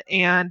done,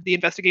 and the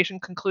investigation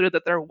concluded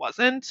that there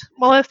wasn't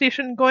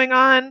molestation going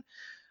on.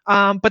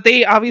 But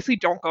they obviously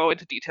don't go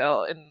into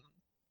detail in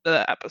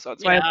the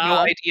episode, so I have no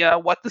idea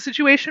what the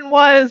situation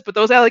was, but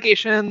those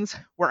allegations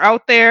were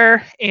out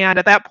there, and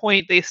at that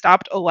point, they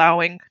stopped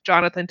allowing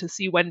Jonathan to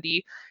see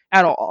Wendy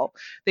at all.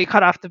 They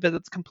cut off the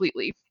visits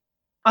completely.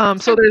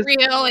 So there's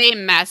really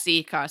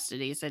messy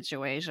custody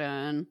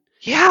situation.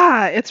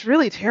 Yeah, it's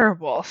really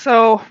terrible.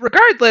 So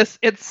regardless,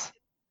 it's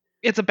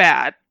a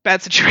bad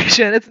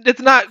situation.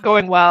 It's not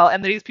going well,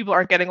 and these people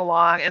aren't getting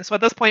along. And so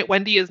at this point,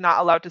 Wendy is not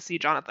allowed to see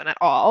Jonathan at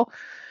all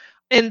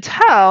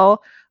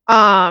until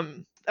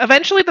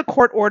eventually the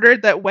court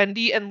ordered that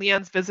Wendy and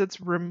Leon's visits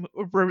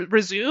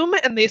resume,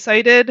 and they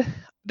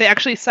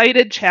actually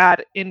cited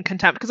Chad in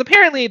contempt because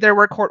apparently there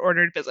were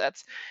court-ordered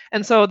visits.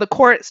 And so the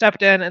court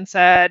stepped in and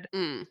said,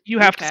 you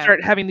have to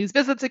start having these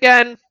visits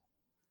again.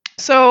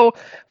 So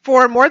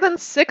for more than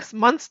 6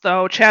 months,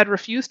 though, Chad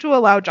refused to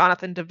allow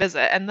Jonathan to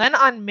visit. And then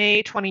on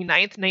May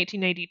 29th,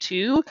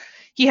 1992,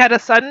 he had a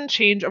sudden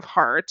change of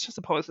heart,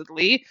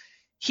 supposedly.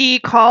 He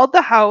called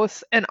the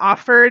house and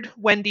offered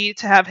Wendy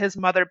to have his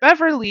mother,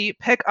 Beverly,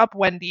 pick up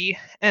Wendy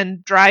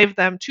and drive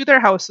them to their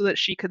house so that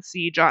she could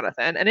see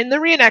Jonathan. And in the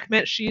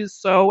reenactment, she's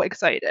so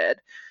excited.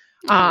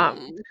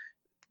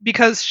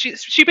 Because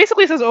she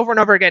basically says over and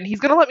over again, he's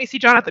going to let me see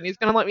Jonathan. He's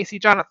going to let me see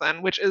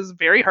Jonathan, which is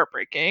very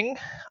heartbreaking.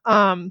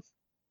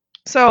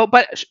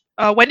 But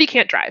Wendy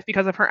can't drive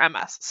because of her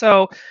MS.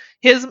 So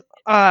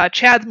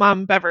Chad's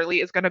mom, Beverly,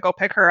 is going to go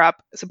pick her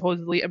up,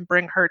 supposedly, and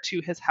bring her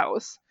to his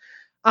house.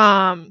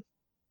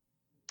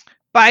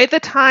 By the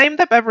time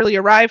that Beverly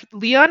arrived,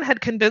 Leon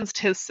had convinced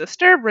his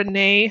sister,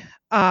 Renee,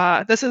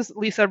 this is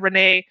Lisa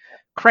Renee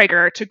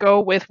Krieger, to go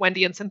with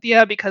Wendy and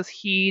Cynthia because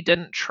he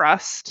didn't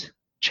trust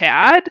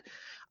Chad.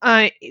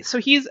 So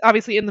he's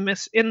obviously in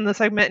the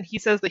segment, and he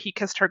says that he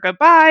kissed her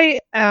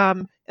goodbye,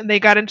 and they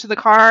got into the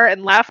car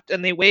and left,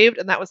 and they waved,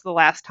 and that was the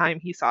last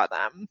time he saw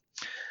them.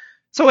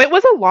 So it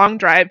was a long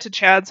drive to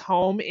Chad's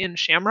home in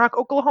Shamrock,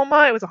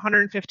 Oklahoma. It was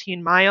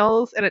 115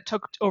 miles, and it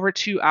took over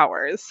 2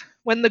 hours.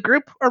 When the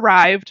group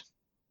arrived,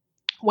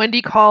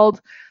 Wendy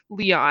called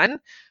Leon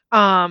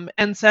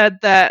and said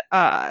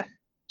that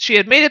she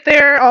had made it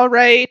there all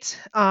right,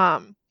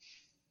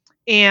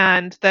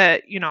 and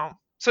that,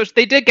 so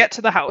they did get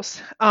to the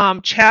house.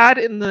 Chad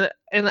in the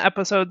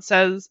episode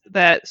says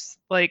that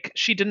like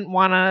she didn't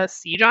want to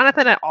see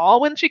Jonathan at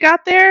all when she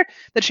got there,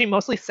 that she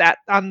mostly sat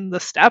on the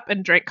step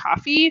and drank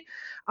coffee,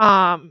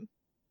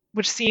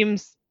 which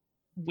seems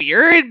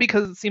weird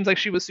because it seems like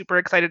she was super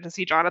excited to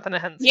see Jonathan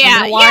and hadn't seen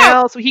him in a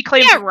while. So he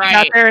claims he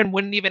got there and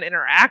wouldn't even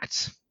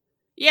interact.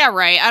 Yeah,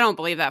 right. I don't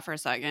believe that for a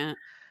second.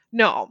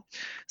 No.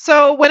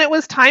 So when it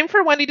was time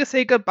for Wendy to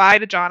say goodbye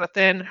to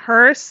Jonathan,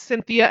 her,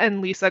 Cynthia,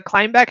 and Lisa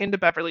climbed back into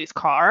Beverly's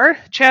car.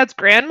 Chad's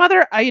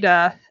grandmother,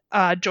 Ida,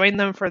 joined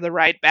them for the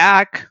ride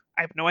back.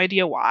 I have no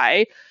idea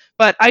why.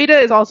 But Ida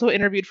is also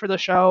interviewed for the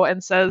show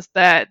and says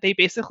that they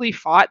basically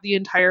fought the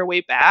entire way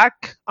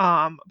back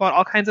about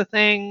all kinds of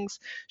things.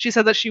 She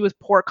said that she was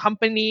poor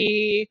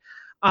company.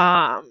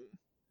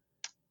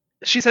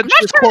 She said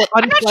she was, quote,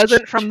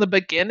 unpleasant from the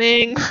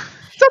beginning.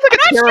 Sounds like a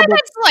terrible... Sure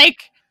that's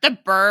like the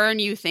burn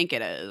you think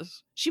it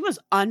is. She was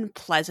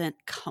unpleasant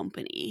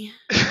company.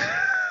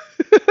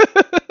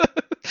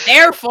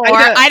 Therefore,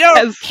 I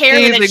don't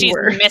care that she's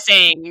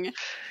missing.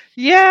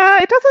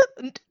 Yeah, it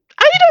doesn't...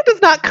 Ida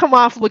does not come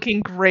off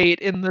looking great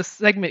in this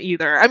segment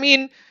either. I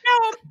mean,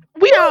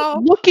 we are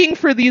looking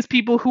for these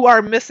people who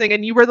are missing,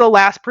 and you were the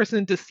last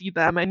person to see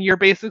them, and you're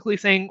basically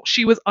saying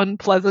she was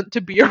unpleasant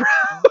to be around.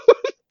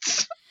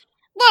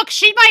 Look,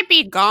 she might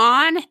be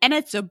gone, and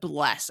it's a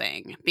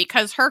blessing,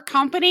 because her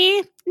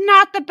company,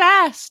 not the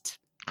best.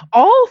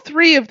 All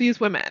three of these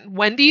women,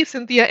 Wendy,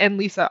 Cynthia, and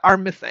Lisa, are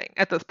missing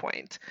at this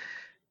point.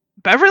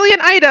 Beverly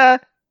and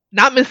Ida,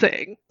 not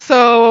missing.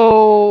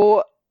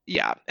 So...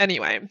 yeah,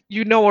 anyway,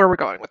 you know where we're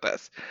going with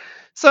this.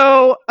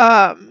 So,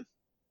 Ida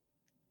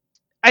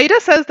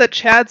says that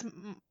Chad's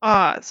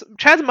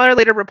mother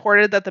later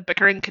reported that the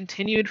bickering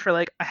continued for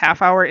like a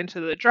half hour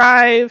into the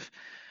drive.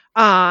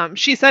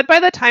 She said by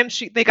the time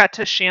they got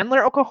to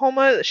Chandler,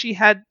 Oklahoma, she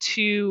had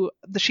all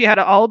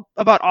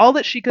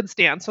that she could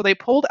stand. So they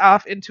pulled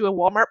off into a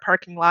Walmart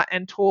parking lot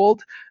and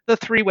told the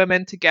three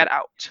women to get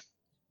out.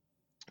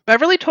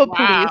 Beverly told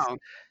police.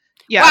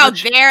 Yeah, wow,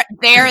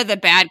 they're the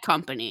bad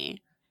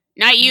company.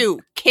 Not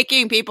you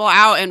kicking people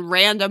out in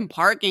random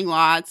parking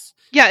lots.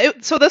 Yeah,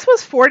 so this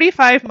was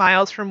 45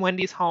 miles from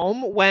Wendy's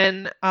home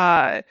when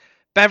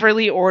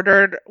Beverly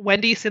ordered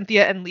Wendy,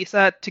 Cynthia, and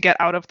Lisa to get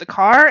out of the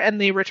car, and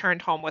they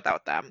returned home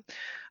without them.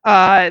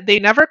 They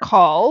never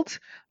called.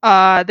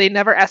 They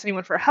never asked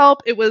anyone for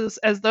help. It was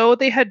as though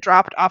they had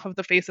dropped off of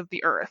the face of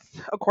the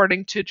earth,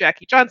 according to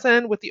Jackie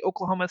Johnson with the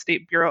Oklahoma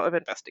State Bureau of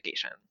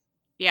Investigation.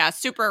 Yeah,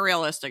 super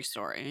realistic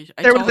story.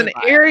 There was an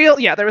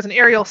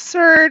aerial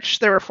search.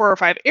 There were 4 or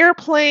 5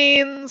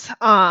 airplanes.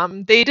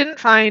 They didn't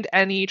find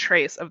any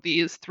trace of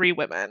these three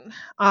women.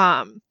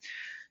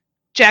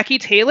 Jackie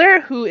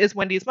Taylor, who is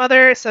Wendy's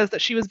mother, says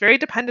that she was very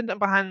dependent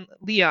upon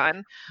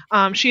Leon.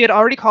 She had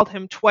already called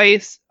him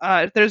twice.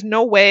 There's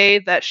no way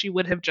that she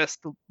would have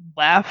just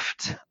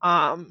left.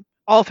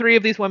 All three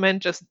of these women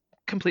just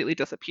completely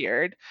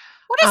disappeared.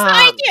 What is the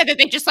idea that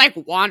they just like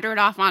wandered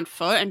off on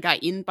foot and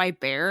got eaten by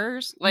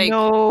bears? Like,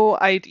 no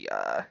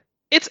idea.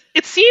 It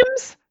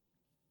seems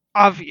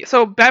obvious.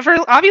 So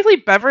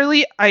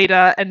Beverly,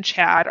 Ida, and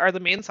Chad are the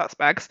main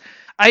suspects.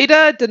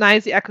 Ida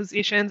denies the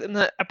accusations. In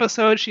the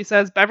episode, she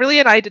says, Beverly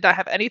and I did not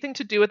have anything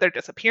to do with their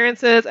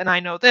disappearances, and I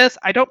know this.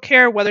 I don't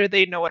care whether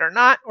they know it or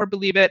not, or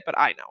believe it, but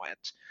I know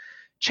it.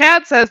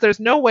 Chad says there's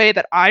no way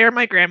that I or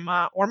my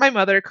grandma or my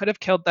mother could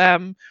have killed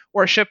them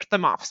or shipped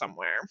them off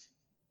somewhere.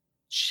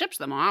 Ships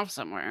them off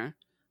somewhere.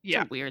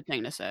 Yeah. It's a weird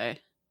thing to say.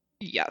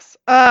 Yes.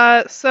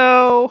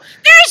 So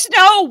there's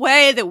no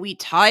way that we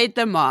tied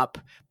them up,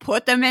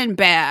 put them in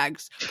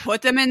bags,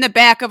 put them in the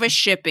back of a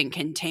shipping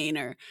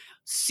container,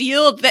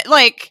 sealed that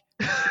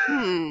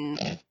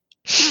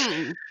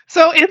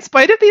So in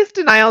spite of these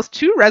denials,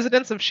 2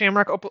 residents of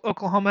Shamrock,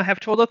 Oklahoma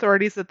have told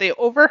authorities that they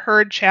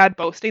overheard Chad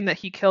boasting that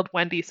he killed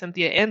Wendy,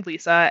 Cynthia, and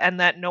Lisa, and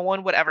that no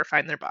one would ever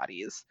find their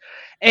bodies.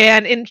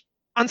 And in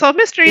Unsolved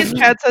Mysteries,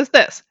 Chad says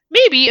this: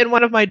 maybe in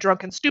one of my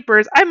drunken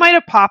stupors, I might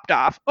have popped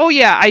off. Oh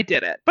yeah, I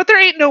did it. But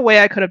there ain't no way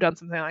I could have done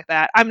something like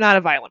that. I'm not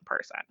a violent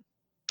person.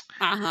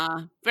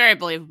 Very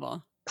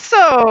believable. So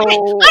I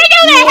know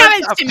that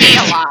happens to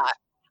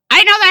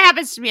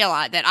me a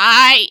lot. That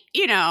I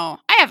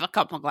have a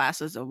couple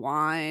glasses of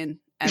wine,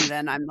 and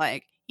then I'm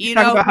like,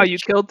 talk about how you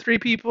killed 3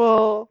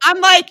 people.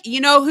 I'm like,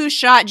 who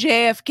shot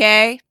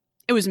JFK?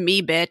 It was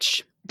me,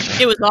 bitch.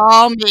 It was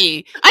all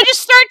me. I just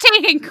start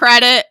taking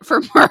credit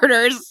for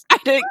murders I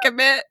didn't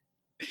commit.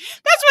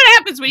 That's what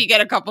happens when you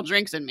get a couple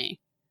drinks in me.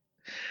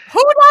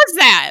 Who does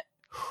that?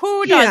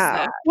 Who does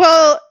that?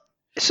 Well,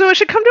 so it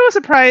should come as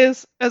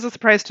a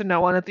surprise to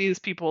no one that these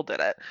people did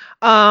it.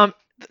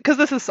 because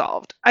this is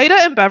solved. Ida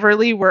and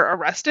Beverly were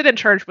arrested and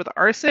charged with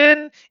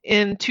arson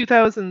in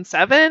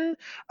 2007.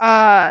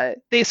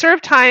 They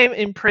served time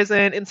in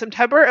prison. In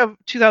September of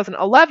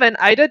 2011,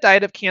 Ida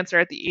died of cancer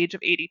at the age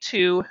of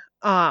 82.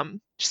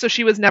 So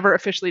she was never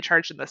officially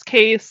charged in this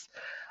case.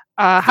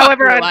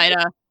 However,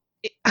 Ida.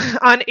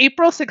 On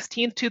April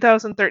 16th,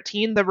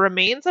 2013, the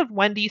remains of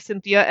Wendy,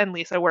 Cynthia, and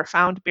Lisa were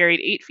found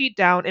buried 8 feet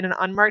down in an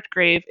unmarked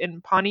grave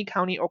in Pawnee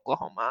County,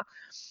 Oklahoma.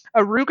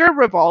 A Ruger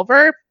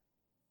revolver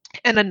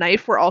and a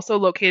knife were also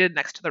located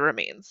next to the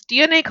remains.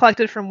 DNA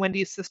collected from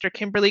Wendy's sister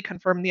Kimberly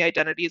confirmed the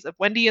identities of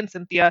Wendy and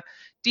Cynthia.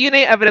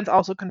 DNA evidence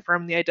also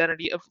confirmed the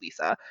identity of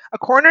Lisa. A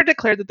coroner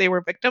declared that they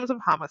were victims of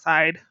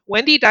homicide.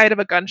 Wendy died of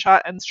a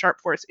gunshot and sharp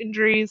force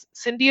injuries.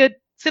 Cynthia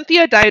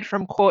died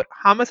from, quote,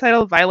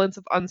 homicidal violence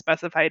of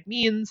unspecified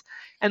means,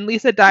 and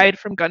Lisa died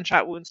from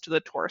gunshot wounds to the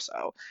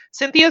torso.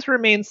 Cynthia's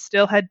remains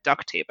still had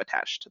duct tape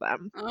attached to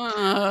them.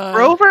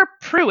 Grover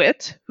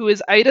Pruitt, who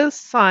is Ida's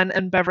son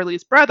and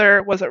Beverly's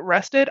brother, was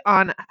arrested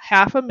on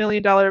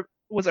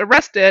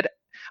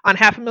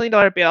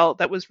 $500,000 bail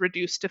that was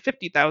reduced to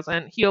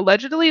 $50,000. He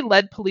allegedly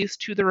led police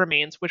to the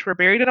remains, which were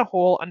buried in a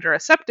hole under a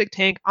septic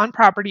tank on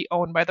property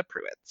owned by the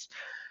Pruitts.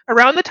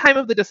 Around the time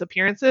of the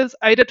disappearances,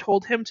 Ida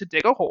told him to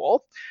dig a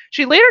hole.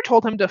 She later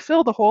told him to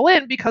fill the hole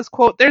in because,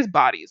 quote, there's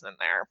bodies in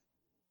there.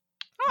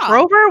 Huh.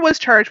 Grover was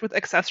charged with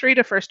accessory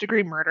to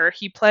first-degree murder.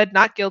 He pled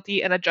not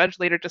guilty, and a judge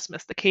later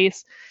dismissed the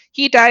case.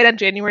 He died on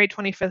January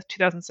 25th,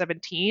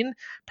 2017.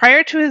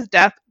 Prior to his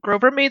death,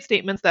 Grover made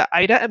statements that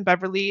Ida and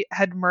Beverly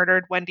had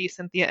murdered Wendy,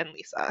 Cynthia, and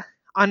Lisa.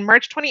 On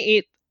March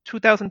 28th,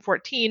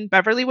 2014,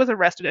 Beverly was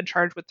arrested and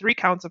charged with 3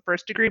 counts of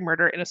first-degree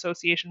murder in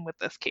association with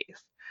this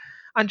case.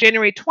 On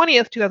January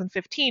 20th,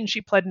 2015,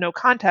 she pled no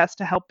contest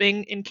to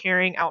helping in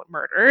carrying out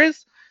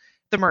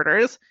the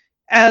murders.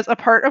 As a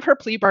part of her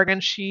plea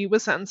bargain, she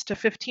was sentenced to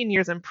 15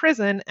 years in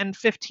prison and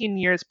 15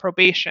 years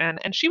probation,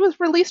 and she was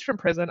released from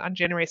prison on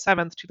January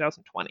 7th,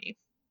 2020.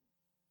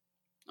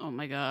 Oh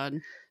my God.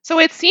 So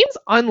it seems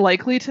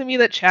unlikely to me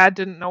that Chad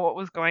didn't know what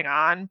was going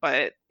on,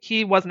 but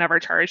he was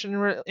never charged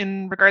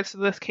in regards to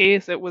this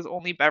case. It was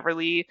only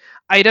Beverly.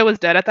 Ida was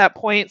dead at that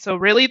point, so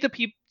really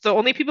the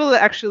only people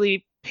that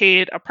actually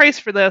paid a price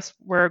for this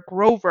were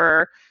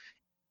Grover,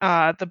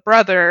 the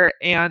brother,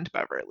 and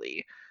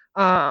Beverly.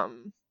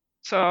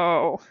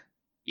 So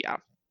yeah,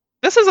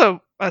 this is a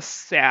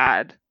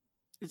sad.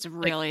 It's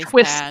really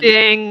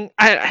twisting.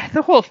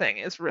 The whole thing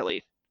is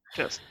really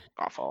just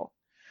awful.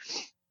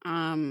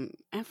 And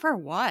for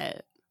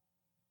what?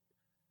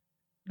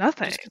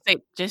 Nothing.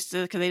 Just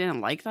because they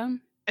didn't like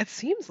them? It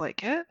seems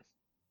like it.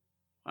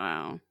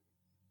 Wow.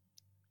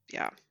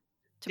 Yeah.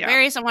 To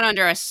bury someone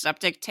under a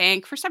septic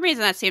tank, for some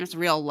reason that seems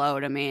real low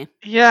to me.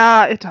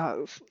 Yeah, it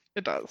does.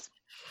 It does.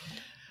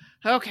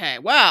 Okay,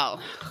 well.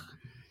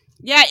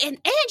 Yeah, and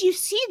you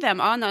see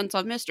them on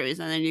Unsolved Mysteries,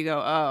 and then you go,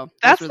 oh.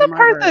 That's the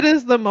part that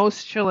is the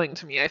most chilling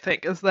to me, I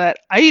think, is that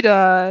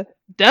Ida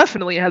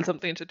definitely had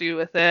something to do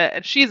with it,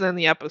 and she's in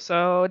the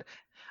episode.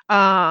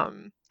 I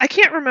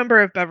can't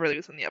remember if Beverly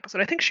was in the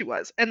episode. I think she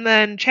was. And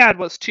then Chad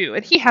was too.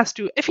 And he has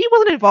to, if he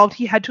wasn't involved,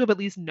 he had to have at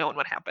least known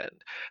what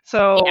happened.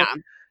 So,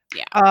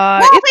 yeah.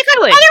 Well,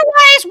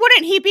 otherwise,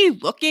 wouldn't he be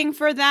looking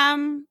for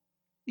them?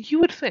 You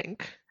would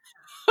think.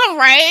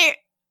 Right?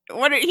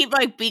 Wouldn't he,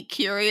 be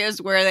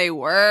curious where they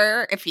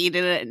were if he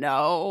didn't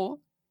know?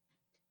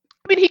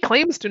 I mean, he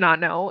claims to not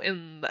know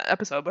in the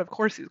episode, but of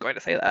course he's going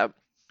to say that.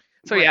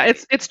 So right. Yeah,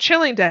 it's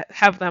chilling to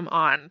have them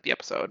on the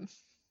episode.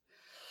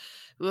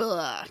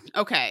 Ugh.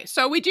 Okay,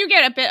 so we do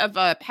get a bit of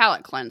a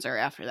palate cleanser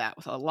after that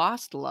with A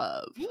Lost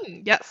Love.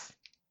 Yes.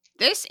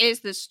 This is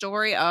the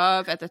story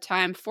of, at the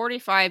time,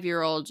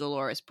 45-year-old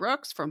Dolores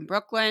Brooks from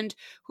Brooklyn,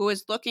 who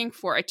was looking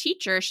for a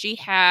teacher she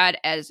had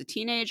as a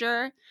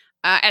teenager.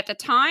 At the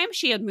time,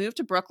 she had moved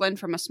to Brooklyn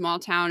from a small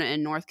town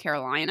in North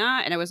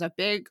Carolina, and it was a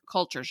big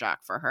culture shock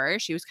for her.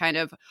 She was kind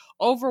of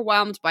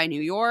overwhelmed by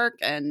New York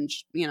and,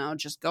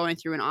 just going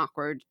through an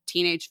awkward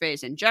teenage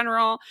phase in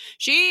general.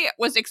 She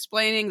was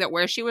explaining that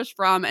where she was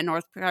from in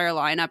North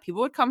Carolina,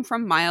 people would come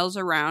from miles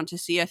around to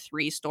see a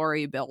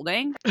 3-story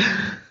building,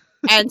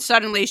 and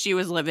suddenly she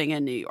was living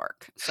in New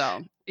York.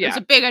 So it was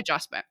a big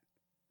adjustment.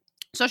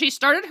 So she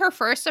started her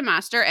first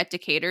semester at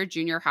Decatur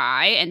Junior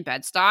High in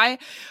Bed-Stuy,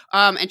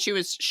 and she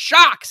was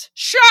shocked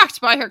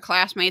by her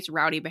classmates'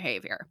 rowdy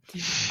behavior,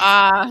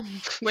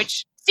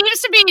 which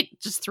seems to be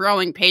just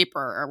throwing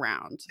paper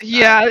around.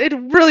 Yeah, it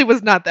really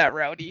was not that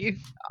rowdy.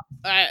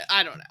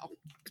 I don't know.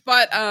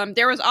 But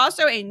there was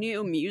also a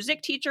new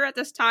music teacher at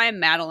this time,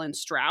 Madeline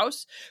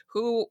Strauss,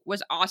 who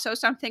was also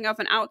something of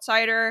an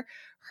outsider.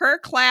 Her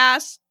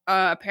class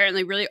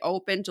apparently really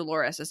opened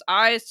Dolores'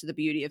 eyes to the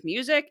beauty of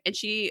music, and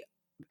she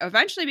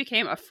eventually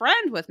became a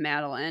friend with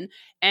Madeline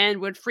and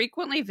would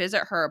frequently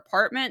visit her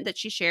apartment that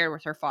she shared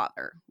with her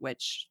father,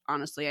 which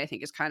honestly I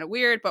think is kind of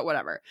weird, but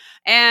whatever.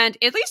 And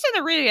at least in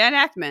the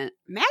reenactment,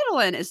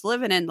 Madeline is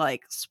living in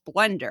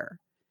splendor.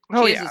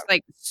 She has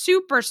this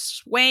super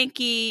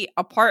swanky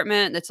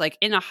apartment that's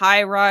in a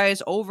high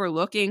rise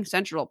overlooking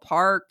Central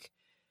Park.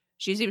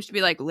 She seems to be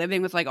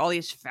living with all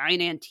these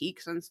fine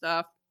antiques and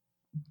stuff.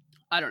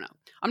 I don't know.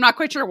 I'm not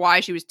quite sure why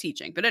she was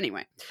teaching, but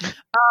anyway.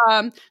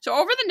 So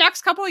over the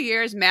next couple of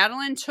years,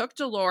 Madeline took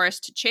Dolores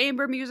to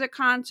chamber music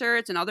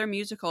concerts and other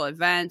musical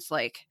events,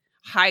 like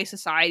high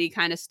society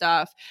kind of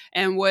stuff,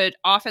 and would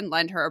often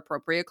lend her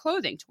appropriate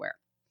clothing to wear.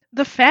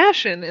 The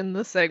fashion in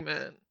this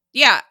segment.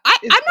 Yeah,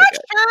 I'm not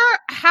sure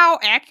how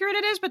accurate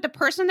it is, but the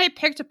person they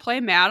picked to play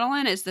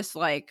Madeline is this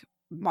like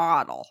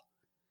model.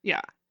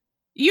 Yeah.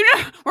 You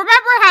know,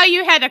 remember how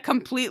you had a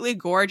completely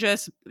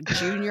gorgeous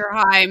junior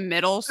high,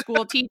 middle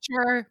school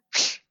teacher?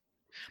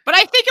 But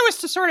I think it was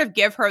to sort of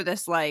give her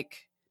this,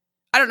 like,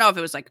 I don't know if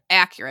it was, like,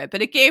 accurate,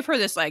 but it gave her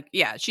this, like,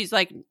 yeah, she's,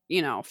 like,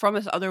 you know, from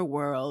this other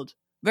world,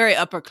 very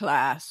upper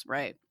class,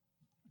 right?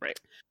 Right.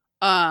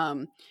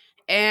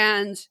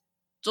 And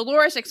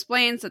Dolores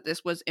explains that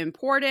this was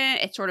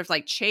important. It sort of,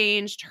 like,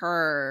 changed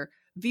her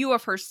view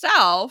of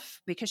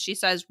herself, because she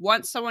says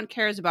once someone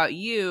cares about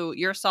you,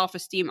 your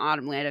self-esteem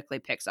automatically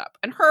picks up.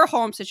 And her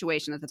home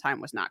situation at the time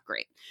was not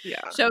great.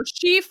 Yeah. So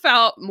she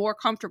felt more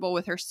comfortable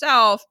with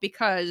herself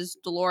because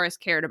Dolores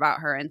cared about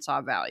her and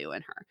saw value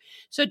in her.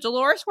 So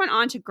Dolores went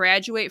on to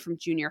graduate from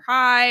junior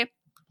high,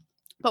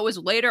 but was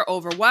later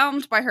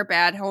overwhelmed by her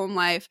bad home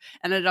life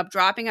and ended up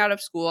dropping out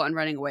of school and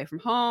running away from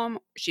home.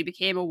 She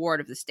became a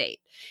ward of the state.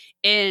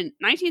 In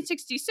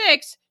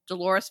 1966,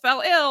 Dolores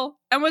fell ill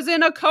and was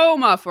in a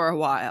coma for a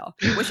while,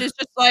 which is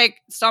just like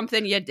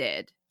something you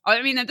did.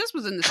 I mean, this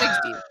was in the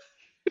 60s.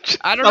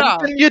 I don't know.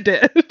 Something you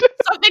did.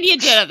 Something you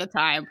did at the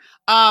time.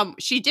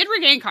 She did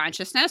regain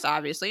consciousness,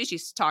 obviously.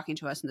 She's talking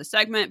to us in the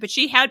segment, but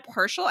she had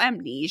partial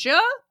amnesia,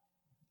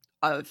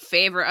 a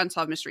favorite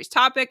Unsolved Mysteries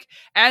topic,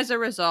 as a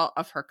result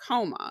of her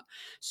coma.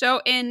 So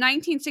in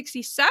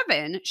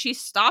 1967, she's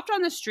stopped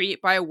on the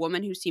street by a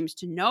woman who seems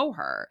to know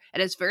her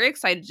and is very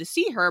excited to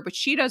see her, but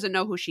she doesn't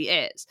know who she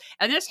is.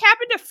 And this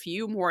happened a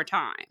few more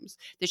times,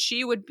 that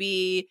she would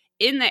be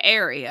in the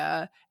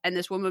area and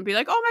this woman would be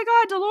like, "Oh my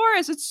God,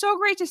 Dolores, it's so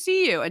great to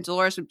see you." And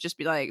Dolores would just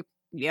be like,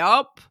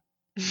 "Yup."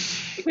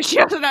 Because she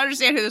doesn't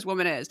understand who this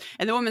woman is.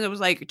 And the woman was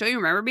like, "Don't you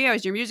remember me? I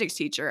was your music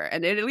teacher."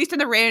 And at least in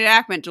the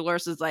reenactment,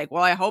 Dolores is like,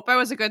 "Well, I hope I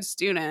was a good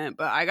student,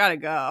 but I gotta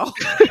go."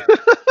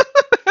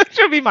 That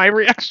should be my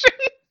reaction.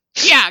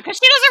 Yeah, because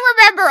she doesn't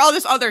remember all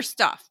this other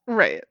stuff.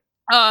 Right.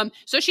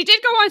 So she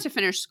did go on to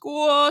finish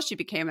school. She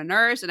became a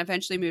nurse and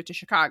eventually moved to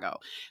Chicago.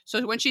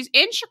 So when she's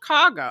in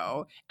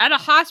Chicago at a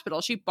hospital,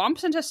 she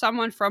bumps into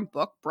someone from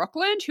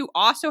Brooklyn who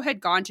also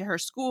had gone to her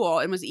school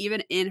and was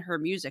even in her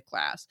music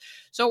class.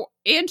 So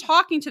in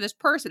talking to this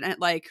person, it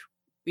like,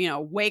 you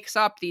know, wakes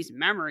up these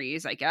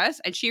memories, I guess,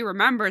 and she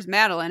remembers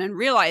Madeline and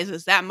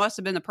realizes that must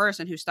have been the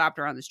person who stopped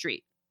her on the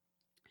street.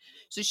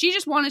 So she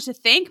just wanted to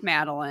thank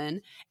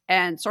Madeline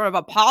and sort of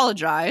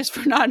apologize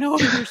for not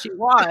knowing who she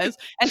was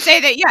and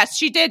say that, yes,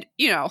 she did,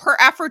 you know, her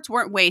efforts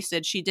weren't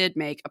wasted. She did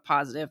make a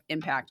positive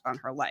impact on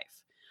her life.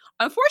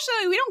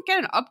 Unfortunately, we don't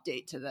get an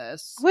update to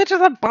this. Which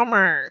is a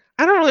bummer.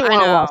 I don't really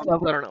want to watch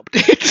that without an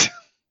update.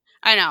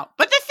 I know.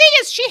 But the thing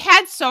is, she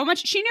had so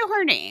much. She knew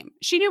her name.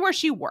 She knew where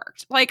she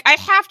worked. Like, I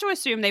have to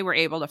assume they were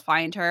able to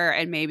find her,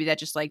 and maybe that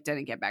just, like,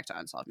 didn't get back to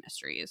Unsolved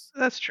Mysteries.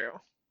 That's true.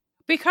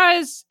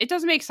 Because it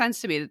doesn't make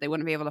sense to me that they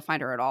wouldn't be able to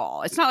find her at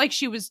all. It's not like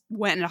she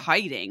went into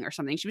hiding or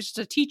something. She was just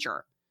a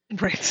teacher.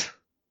 Right.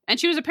 And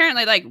she was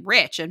apparently like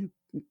rich and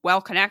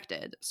well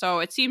connected. So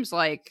it seems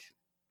like,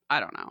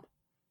 I don't know.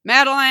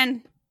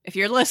 Madeline, if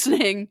you're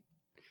listening,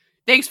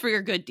 thanks for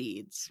your good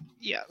deeds.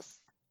 Yes.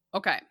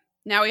 Okay.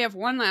 Now we have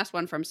one last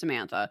one from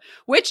Samantha,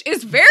 which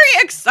is very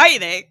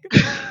exciting.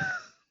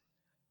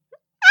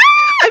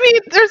 I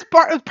mean, there's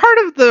part of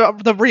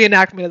the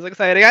reenactment is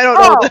exciting. I don't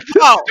know that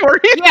the story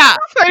is exciting. Yeah,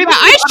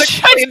 I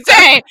should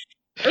say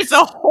it's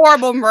a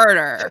horrible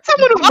murder.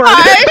 Someone was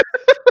murdered.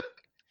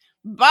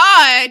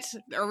 But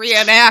the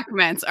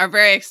reenactments are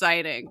very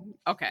exciting.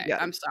 Okay, Yes.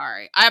 I'm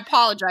sorry. I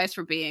apologize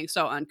for being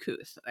so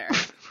uncouth there.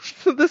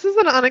 So this is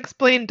an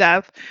unexplained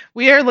death.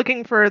 We are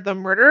looking for the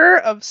murderer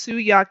of Soo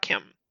Ya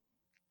Kim.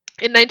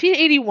 In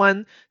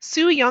 1981,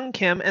 Soo Young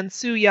Kim and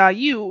Soo Ya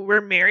Yu were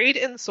married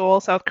in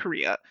Seoul, South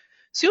Korea.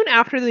 Soon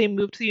after, they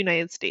moved to the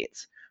United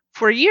States.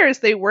 For years,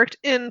 they worked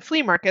in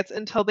flea markets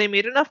until they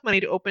made enough money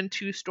to open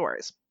 2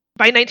 stores.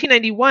 By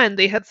 1991,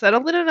 they had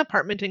settled in an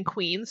apartment in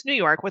Queens, New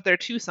York, with their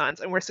 2 sons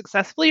and were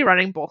successfully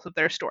running both of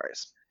their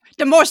stores.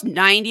 The most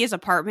 90s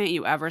apartment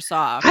you ever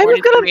saw. I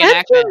was going to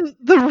mention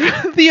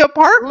the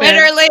apartment.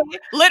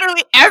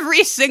 Literally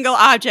every single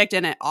object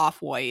in it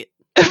off-white.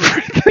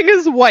 Everything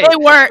is white.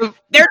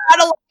 They're not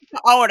allowed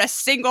to own a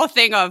single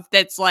thing of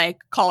that's like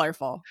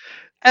colorful.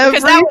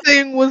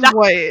 Everything was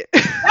white.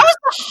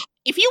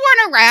 If you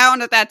weren't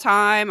around at that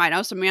time, I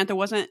know Samantha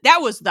wasn't,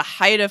 that was the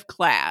height of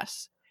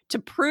class. To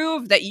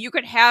prove that you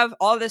could have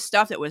all this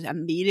stuff that was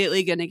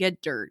immediately going to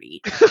get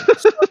dirty.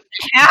 So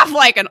have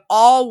like an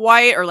all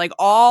white or like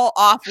all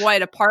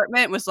off-white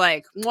apartment was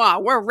like, wow,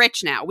 we're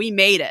rich now. We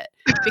made it.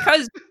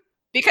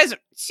 Because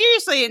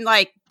seriously, in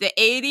like the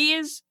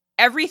 80s,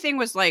 everything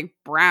was like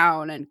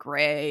brown and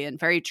gray and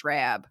very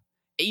drab.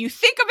 You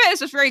think of it as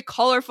this very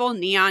colorful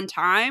neon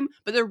time,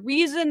 but the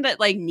reason that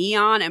like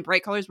neon and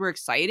bright colors were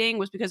exciting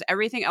was because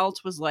everything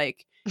else was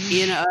like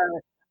in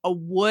a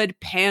wood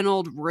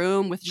paneled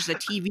room with just a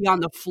TV on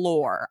the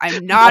floor.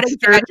 I'm not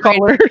Mustard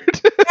exaggerating.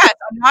 colored. Yes,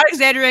 I'm not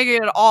exaggerating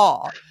at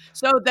all.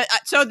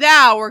 So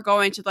now we're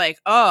going to like,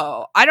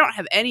 oh, I don't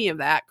have any of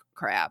that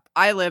crap.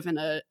 I live in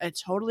a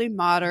totally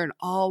modern,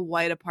 all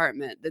white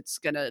apartment that's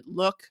gonna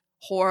look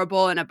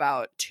horrible in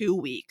about 2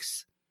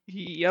 weeks.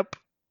 Yep.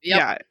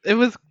 Yeah, it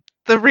was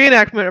the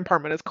reenactment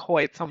apartment is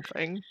quite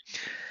something.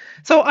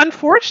 So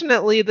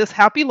unfortunately, this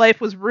happy life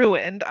was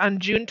ruined on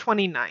June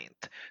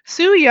 29th.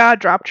 Soo-ya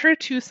dropped her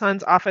 2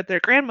 sons off at their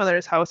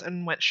grandmother's house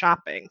and went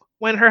shopping.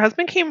 When her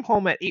husband came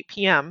home at 8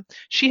 p.m.,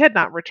 she had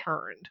not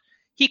returned.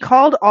 He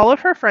called all of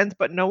her friends,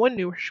 but no one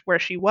knew where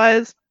she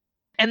was.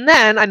 And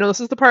then, I know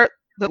this is the part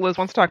that Liz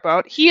wants to talk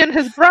about, he and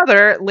his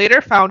brother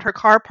later found her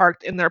car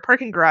parked in their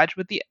parking garage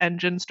with the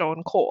engine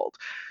stone cold.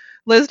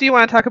 Liz, do you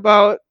want to talk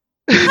about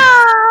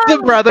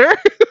the brother?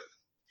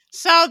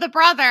 So the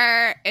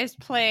brother is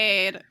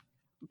played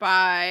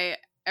by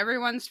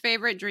everyone's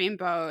favorite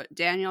dreamboat,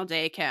 Daniel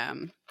Day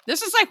Kim.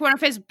 This is like one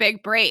of his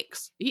big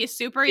breaks. He's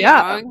super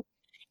young,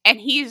 and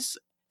he's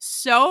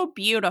so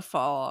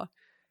beautiful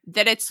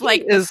that it's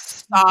like he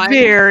is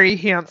very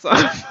handsome.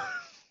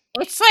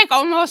 It's like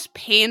almost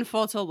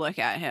painful to look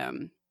at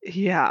him.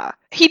 Yeah,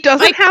 he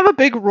doesn't have a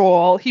big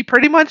role. He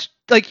pretty much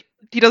like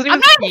he doesn't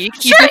even speak.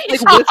 He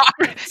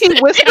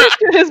whispers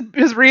to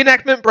his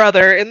reenactment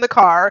brother in the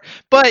car,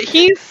 but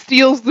he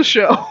steals the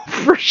show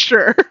for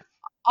sure.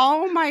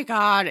 Oh my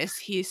god, is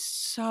he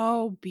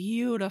so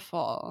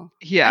beautiful?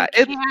 Yeah,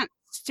 I can't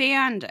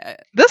stand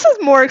it. This is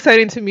more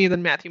exciting to me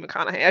than Matthew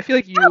McConaughey. I feel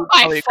like you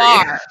by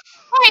far.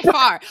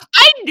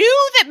 I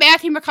knew that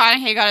Matthew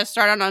McConaughey got a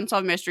start on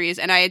Unsolved Mysteries,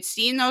 and I had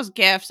seen those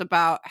gifs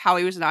about how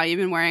he was not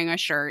even wearing a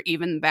shirt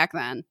even back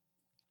then.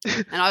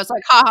 And I was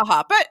like, ha ha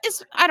ha. But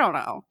I don't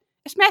know.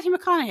 It's Matthew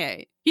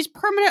McConaughey. He's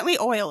permanently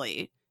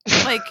oily.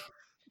 Like,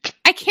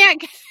 I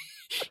can't.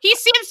 He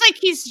seems like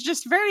he's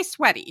just very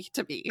sweaty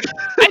to me.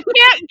 I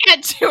can't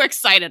get too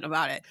excited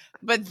about it.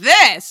 But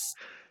this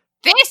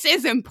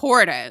is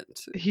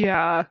important.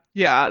 Yeah,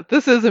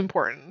 this is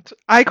important.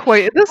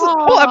 This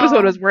whole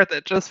episode is worth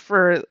it just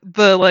for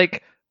the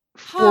like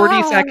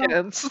 40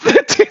 seconds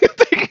that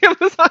Tim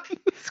was on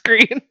the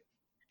screen.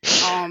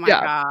 Oh my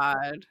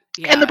god.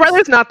 Yes. And the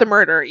brother's not the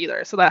murderer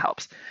either, so that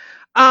helps.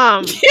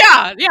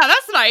 Yeah,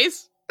 that's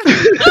nice.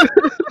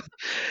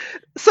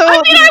 So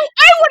I mean,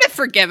 I would have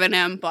forgiven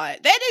him,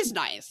 but that is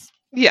nice.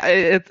 Yeah,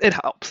 it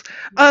helps.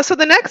 So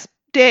the next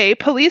day,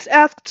 police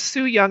asked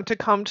Soo Young to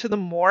come to the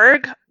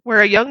morgue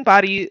where a young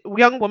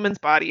woman's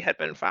body had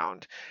been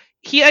found.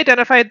 He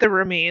identified the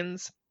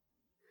remains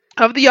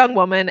of the young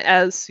woman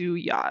as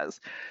Soo-ya's.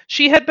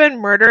 She had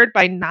been murdered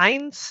by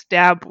 9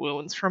 stab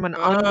wounds from an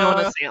unknown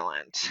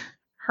assailant.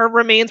 Her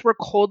remains were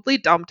coldly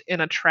dumped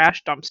in a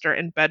trash dumpster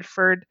in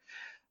Bedford.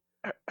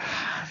 I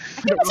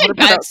think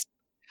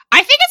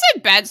it's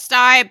in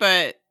Bed-Stuy,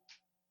 but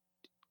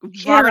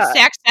Robert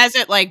Stack says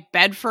it like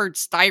Bedford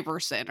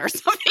Stuyvesant or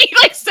something. He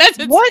like says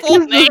its full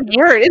name. This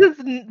word? It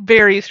is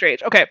very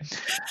strange. Okay.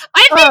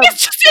 I think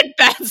it's just in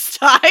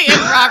Bed-Stuy,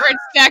 and Robert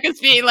Stack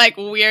is being like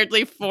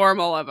weirdly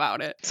formal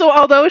about it. So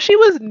although she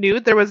was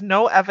nude, there was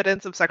no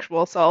evidence of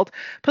sexual assault.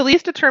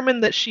 Police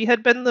determined that she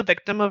had been the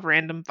victim of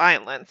random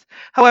violence.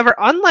 However,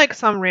 unlike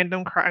some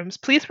random crimes,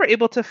 police were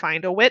able to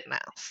find a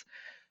witness.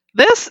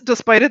 This,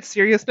 despite its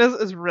seriousness,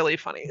 is really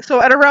funny. So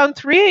at around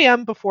 3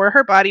 a.m. before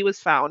her body was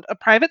found, a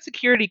private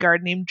security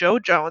guard named Joe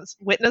Jones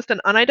witnessed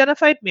an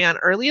unidentified man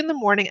early in the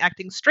morning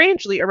acting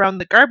strangely around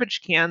the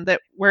garbage can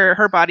where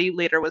her body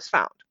later was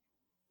found.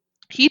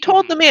 He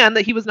told the man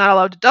that he was not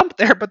allowed to dump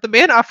there, but the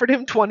man offered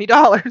him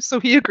 $20, so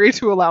he agreed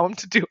to allow him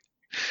to do it.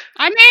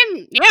 I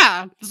mean,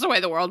 yeah, this is the way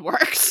the world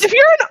works. If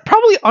you're a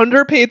probably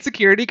underpaid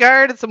security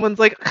guard and someone's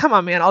like, come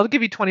on, man, I'll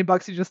give you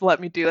 $20, you just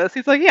let me do this.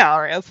 He's like, yeah, all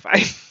right, that's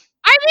fine.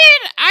 I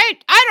mean,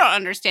 I don't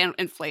understand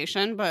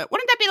inflation, but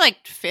wouldn't that be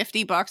like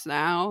 $50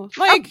 now?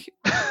 Like,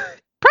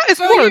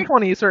 probably more than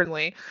 20,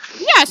 certainly.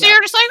 Yeah, so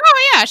you're just like,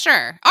 oh yeah,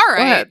 sure, all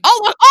right,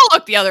 I'll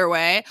look the other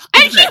way.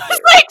 And he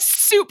was like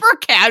super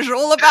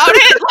casual about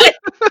it. Like,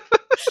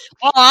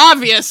 well,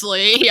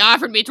 obviously, he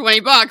offered me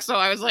 $20, so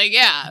I was like,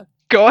 yeah,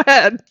 go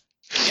ahead.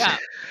 Yeah.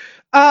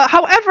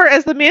 However,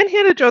 as the man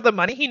handed Joe the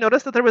money, he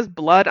noticed that there was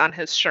blood on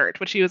his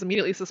shirt, which he was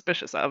immediately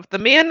suspicious of. The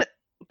man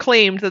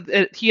claimed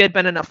that he had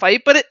been in a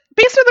fight, but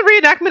based on the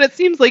reenactment, it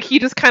seems like he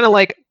just kind of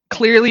like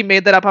clearly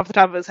made that up off the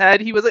top of his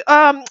head. He was like,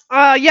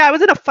 yeah, I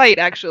was in a fight,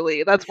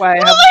 actually. That's why I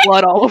have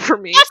blood all over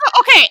me.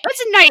 Okay,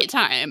 it's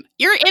nighttime.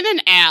 You're in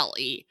an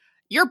alley.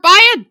 You're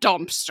by a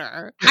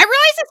dumpster. I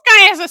realize this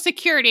guy has a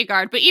security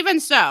guard, but even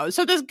so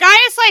this guy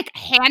is like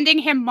handing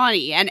him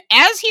money, and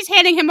as he's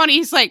handing him money,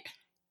 he's like,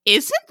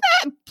 isn't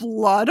that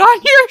blood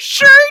on your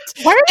shirt?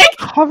 Why are they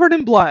covered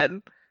in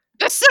blood?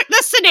 The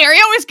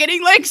scenario is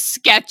getting like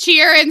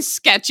sketchier and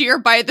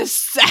sketchier by the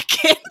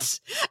second.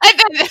 And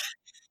then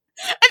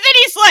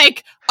he's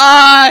like,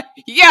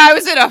 yeah, I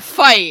was in a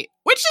fight.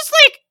 Which is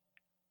like,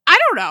 I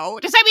don't know.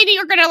 Does that mean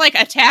you're gonna like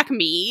attack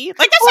me?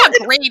 Like that's not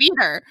great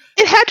either.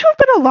 It had to have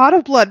been a lot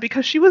of blood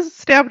because she was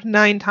stabbed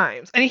 9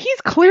 times, and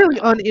he's clearly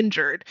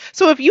uninjured.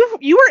 So if you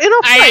were in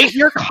a fight,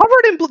 you're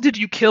covered in blood. Did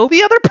you kill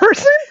the other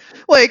person?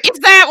 Like, is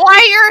that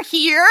why you're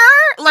here?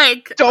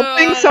 Like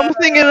dumping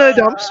something in a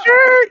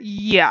dumpster?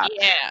 Yeah.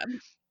 Yeah.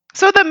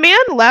 So the man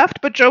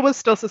left, but Joe was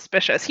still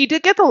suspicious. He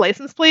did get the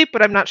license plate,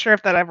 but I'm not sure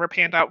if that ever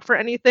panned out for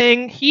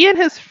anything. He and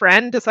his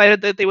friend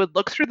decided that they would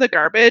look through the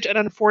garbage, and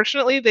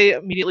unfortunately, they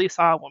immediately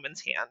saw a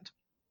woman's hand.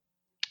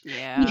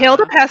 Yeah. He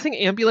hailed a passing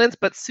ambulance,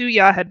 but Soo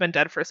Ya had been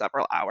dead for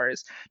several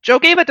hours. Joe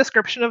gave a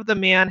description of the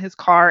man, his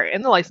car,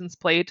 and the license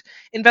plate.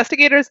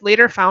 Investigators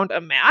later found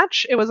a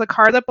match. It was a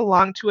car that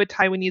belonged to a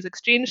Taiwanese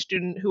exchange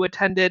student who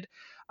attended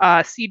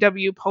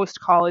CW Post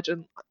College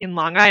in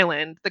Long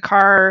Island. The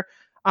car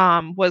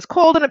was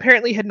cold and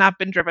apparently had not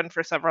been driven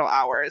for several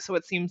hours, so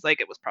it seems like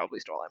it was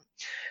probably stolen.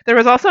 There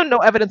was also no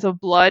evidence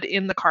of blood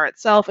in the car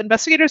itself.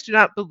 Investigators do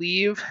not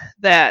believe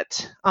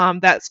that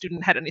that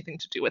student had anything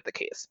to do with the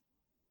case.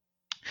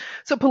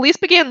 So police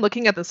began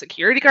looking at the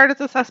security guard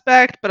as a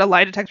suspect, but a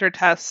lie detector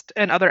test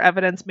and other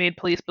evidence made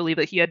police believe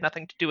that he had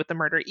nothing to do with the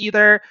murder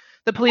either.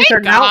 The police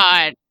are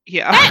now...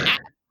 Yeah.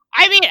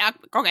 I mean,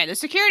 okay, the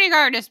security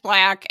guard is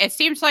black. It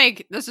seems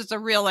like this is a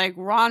real, like,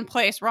 wrong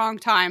place, wrong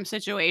time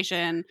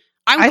situation.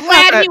 I'm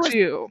glad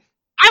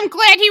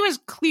he was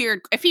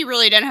cleared. If he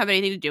really didn't have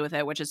anything to do with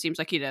it, which it seems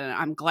like he didn't,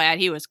 I'm glad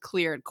he was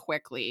cleared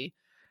quickly.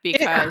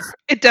 Because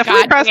it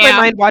definitely crossed my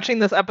mind watching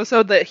this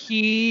episode that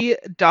he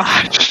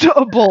dodged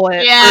a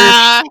bullet.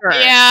 Yeah, for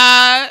sure.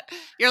 yeah.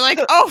 You're like,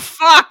 oh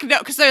fuck, no,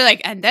 because they're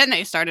like, and then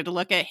they started to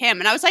look at him,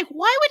 and I was like,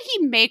 why would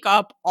he make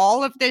up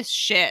all of this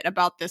shit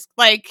about this?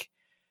 Like,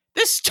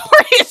 this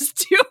story is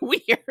too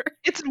weird.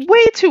 It's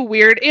way too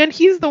weird, and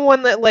he's the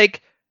one that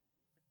like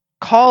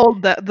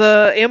called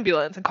the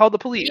ambulance and called the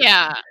police.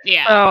 Yeah. He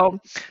also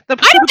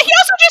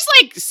just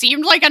like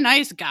seemed like a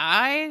nice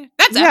guy.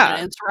 That's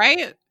evidence,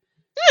 right?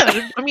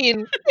 Yeah, I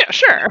mean, yeah,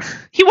 sure.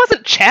 He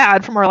wasn't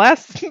Chad from the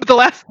last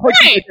right.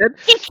 He did.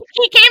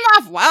 He came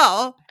off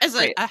well as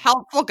a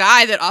helpful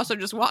guy that also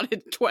just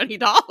wanted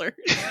 $20.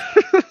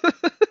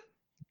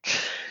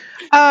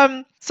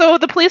 So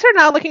the police are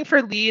now looking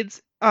for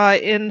leads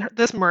in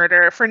this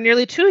murder. For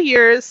nearly 2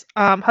 years,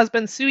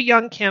 husband Soo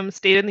Young Kim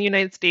stayed in the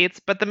United States,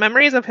 but the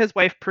memories of his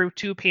wife proved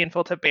too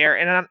painful to bear.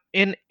 And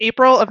in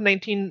April of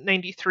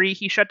 1993,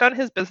 he shut down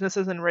his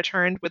businesses and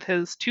returned with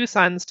his 2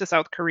 sons to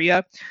South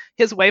Korea.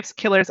 His wife's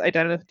killer's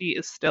identity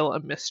is still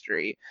a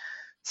mystery.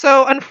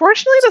 So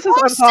unfortunately, this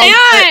is unsolved.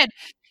 Sad.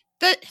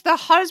 The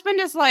husband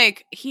is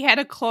like, he had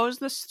to close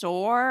the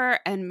store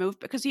and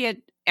move because he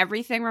had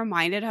everything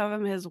reminded of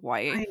him his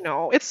wife. I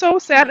know. It's so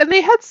sad. And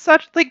they had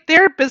such, like,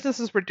 their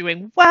businesses were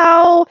doing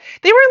well.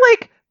 They were,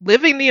 like,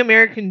 living the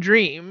American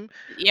dream.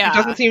 Yeah. It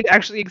doesn't seem to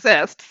actually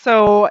exist.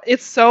 So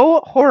it's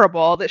so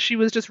horrible that she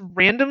was just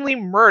randomly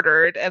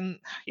murdered. And,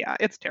 yeah,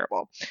 it's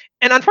terrible.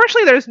 And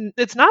unfortunately,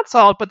 it's not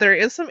solved, but there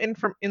is some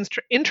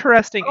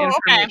interesting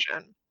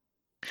information.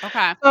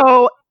 Okay.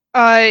 So...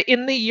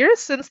 in the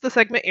years since the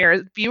segment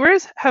aired,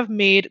 viewers have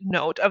made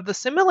note of the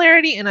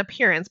similarity in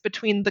appearance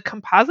between the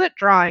composite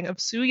drawing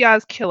of Soo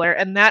Ya's killer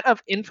and that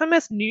of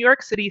infamous New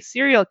York City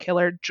serial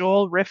killer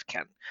Joel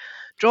Rifkin.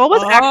 Joel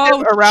was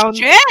active around...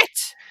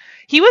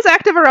 He was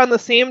active around the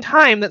same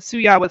time that Soo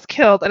Ya was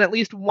killed, and at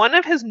least one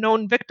of his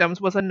known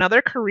victims was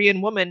another Korean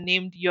woman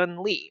named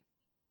Yun Lee.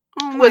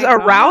 Who was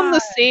around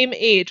the same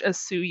age as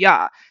Soo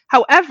Ya.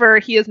 However,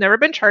 he has never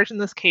been charged in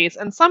this case,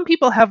 and some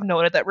people have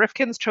noted that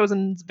Rifkin's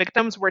chosen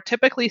victims were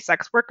typically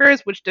sex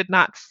workers, which did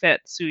not fit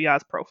Soo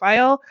Ya's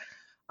profile.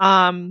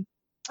 So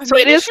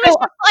it is still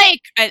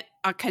like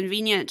a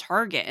convenient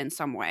target in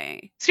some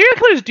way. Serial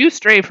killers do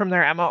stray from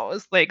their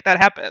MOs, like that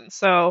happens.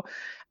 So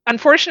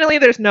unfortunately,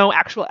 there's no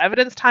actual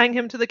evidence tying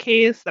him to the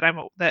case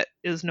that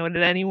is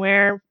noted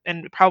anywhere,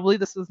 and probably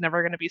this is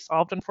never going to be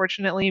solved,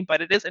 unfortunately.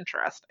 But it is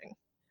interesting.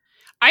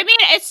 I mean,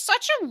 it's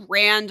such a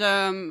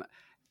random...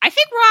 I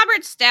think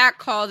Robert Stack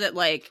called it,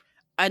 like,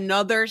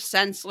 another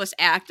senseless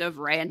act of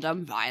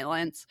random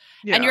violence.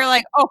 Yeah. And you're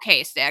like,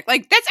 okay, Stack,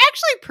 like, that's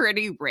actually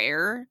pretty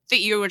rare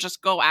that you would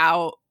just go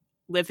out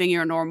living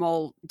your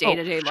normal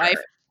day-to-day life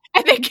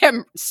and then get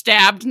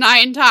stabbed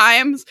 9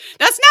 times.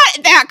 That's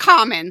not that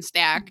common,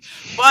 Stack.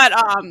 But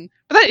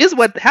that is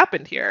what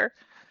happened here.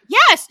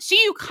 Yes. So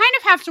you kind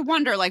of have to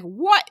wonder, like,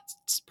 what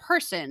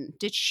person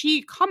did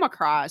she come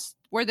across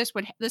where this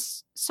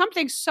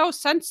something so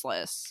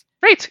senseless?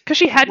 Right, because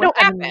she had no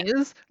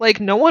enemies. Like,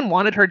 no one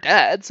wanted her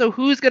dead. So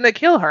who's going to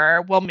kill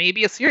her? Well,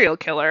 maybe a serial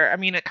killer. I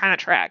mean, it kind of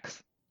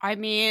tracks. I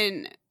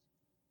mean,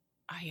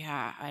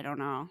 yeah, I don't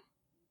know.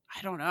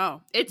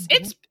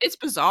 It's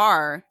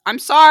bizarre. I'm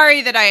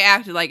sorry that I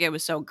acted like it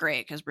was so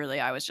great, because really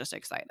I was just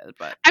excited.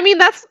 But I mean,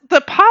 that's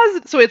the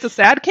positive. So it's a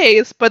sad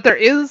case, but there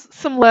is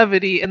some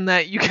levity in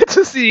that you get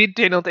to see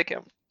Daniel Day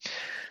Kim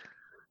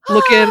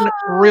looking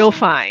real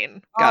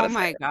fine. Oh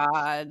my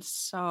god,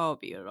 so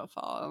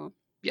beautiful.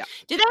 Yeah.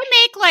 Did they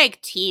make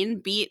like Teen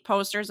Beat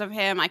posters of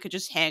him I could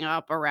just hang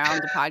up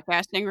around the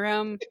podcasting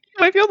room? You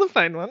might be able to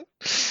find one.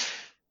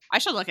 I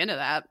should look into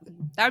that.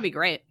 That would be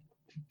great.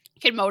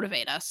 can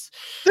motivate us.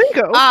 There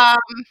you go.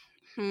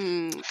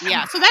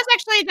 Yeah, so that's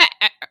actually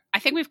I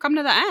think we've come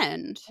to the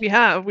end. We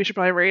have. We should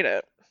probably rate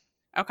it.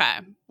 Okay,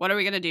 what are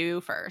we gonna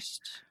do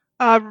first?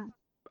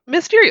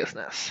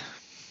 Mysteriousness.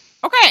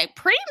 Okay,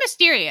 pretty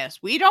mysterious.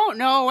 We don't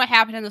know what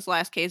happened in this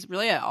last case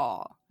really at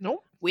all.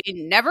 Nope. We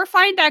never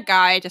find that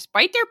guy,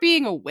 despite there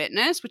being a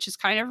witness, which is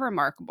kind of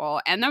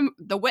remarkable. And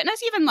the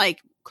witness even like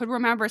could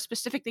remember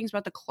specific things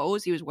about the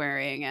clothes he was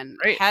wearing and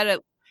had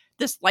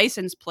this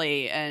license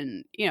plate.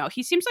 And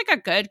he seems like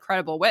a good,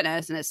 credible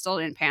witness, and it still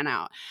didn't pan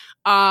out.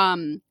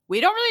 We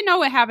don't really know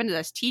what happened to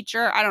this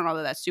teacher. I don't know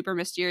that that's super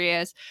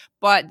mysterious.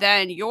 But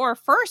then your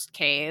first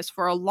case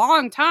for a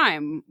long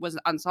time was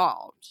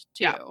unsolved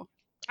too. Yeah.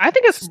 I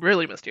think it's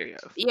really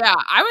mysterious. Yeah,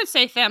 I would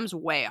say thumbs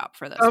way up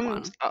for this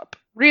one. Up.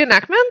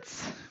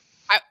 Reenactments?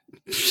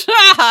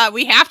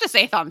 We have to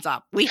say thumbs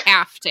up. We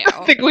have to.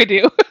 I think we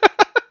do.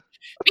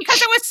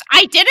 Because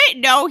I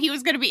didn't know he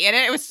was going to be in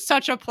it. It was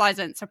such a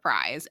pleasant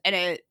surprise.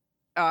 And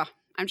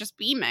I'm just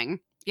beaming.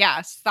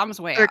 Yes, thumbs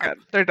way They're up. good.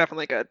 They're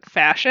definitely good.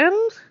 Fashion?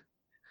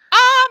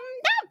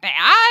 Not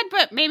bad,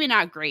 but maybe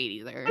not great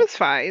either. It's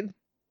fine.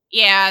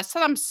 Yeah,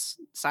 thumbs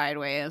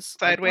sideways.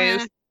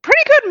 Sideways.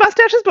 Pretty good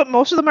mustaches, but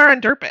most of them are on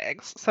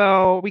dirtbags,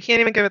 so we can't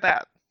even give it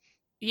that.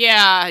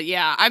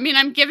 Yeah. I mean,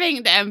 I'm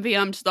giving the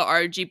MVM to the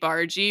Argy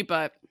Bargy,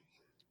 but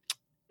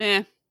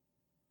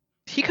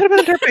He could have been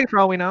a dirtbag for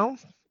all we know.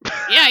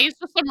 Yeah, he's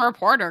just some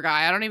reporter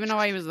guy. I don't even know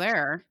why he was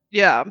there.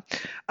 Yeah.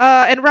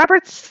 And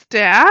Robert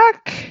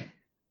Stack?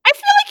 I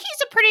feel like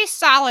he's a pretty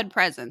solid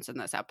presence in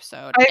this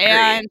episode. I agree.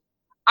 And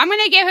I'm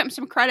going to give him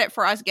some credit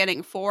for us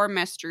getting 4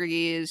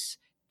 mysteries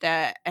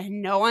and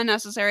no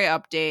unnecessary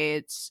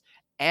updates.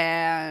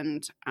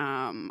 And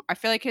I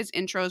feel like his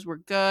intros were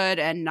good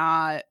and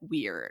not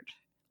weird,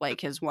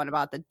 like his one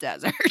about the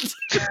desert.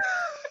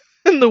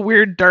 And the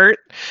weird dirt.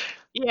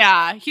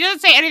 Yeah, he doesn't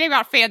say anything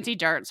about fancy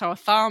dirt, so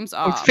thumbs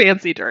up. Oh,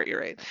 fancy dirt,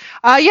 you're right.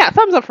 Yeah,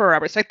 thumbs up for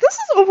Robert Stack. This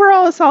is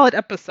overall a solid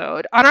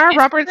episode. On our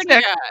Robert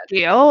Stack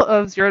scale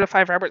of 0 to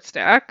 5 Robert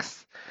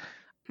Stacks,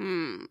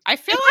 I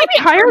feel like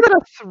higher than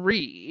a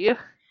 3.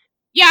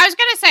 Yeah, I was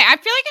going to say, I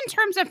feel like in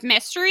terms of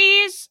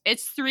mysteries,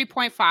 it's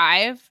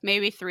 3.5,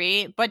 maybe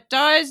 3. But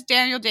does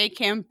Daniel Day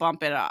Kim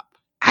bump it up?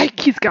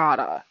 He's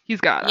gotta. Yeah,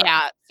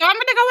 so I'm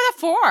going to go with a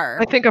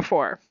 4. I think a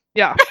 4.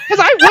 Yeah, because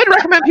I would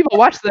recommend people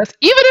watch this,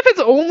 even if it's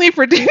only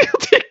for Daniel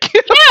Day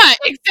Kim. Yeah,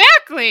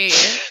 exactly.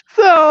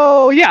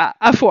 So, yeah,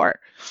 a 4.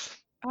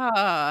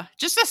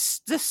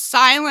 Just this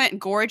silent,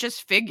 gorgeous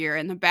figure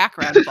in the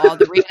background of all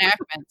the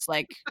reenactments,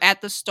 like at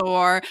the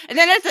store, and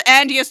then at the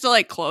end he has to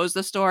like close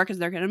the store because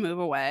they're gonna move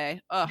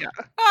away.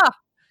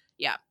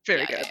 Yeah,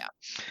 very good. Yeah.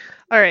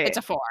 All right, it's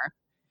a 4.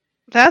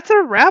 That's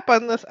a wrap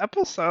on this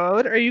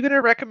episode. Are you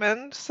gonna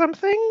recommend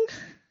something?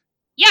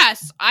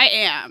 Yes, I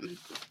am.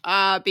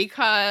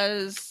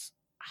 Because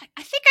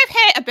I think I've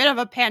hit a bit of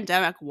a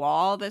pandemic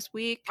wall this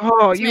week.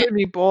 Oh, you and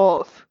me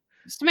both.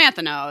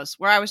 Samantha knows,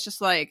 where I was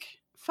just like,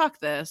 fuck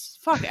this.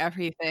 Fuck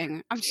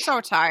everything. I'm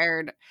so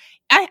tired.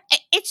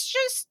 It's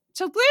just,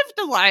 to live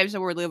the lives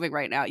that we're living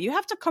right now, you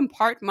have to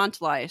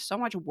compartmentalize so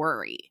much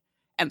worry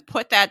and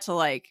put that to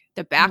like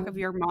the back of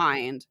your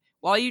mind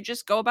while you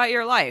just go about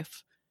your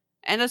life.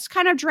 And it's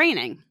kind of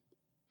draining.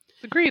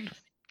 Agreed.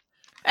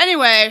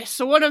 Anyway,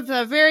 so one of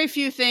the very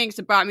few things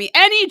that brought me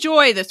any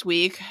joy this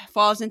week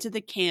falls into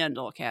the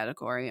candle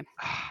category.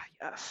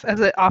 Yes, as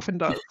it often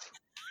does.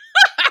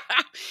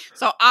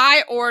 So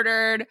I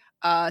ordered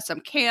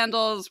some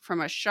candles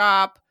from a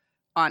shop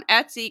on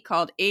Etsy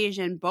called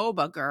Asian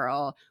Boba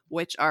Girl,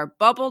 which are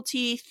bubble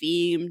tea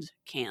themed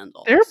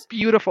candles. They're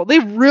beautiful. They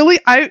really,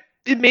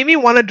 it made me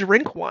want to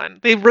drink one.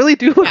 They really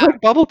do look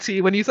like bubble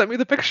tea when you sent me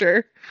the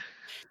picture.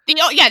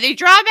 The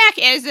drawback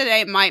is that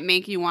it might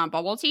make you want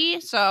bubble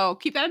tea, so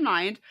keep that in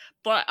mind.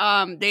 But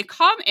they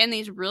come in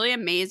these really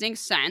amazing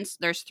scents.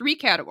 There's 3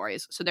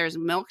 categories. So there's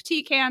milk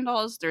tea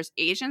candles, there's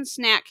Asian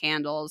snack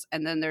candles,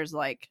 and then there's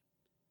like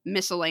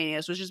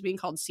miscellaneous, which is being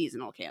called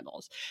seasonal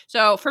candles.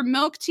 So for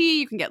milk tea,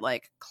 you can get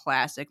like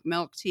classic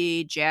milk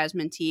tea,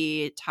 jasmine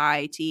tea,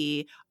 Thai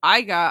tea.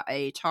 I got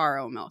a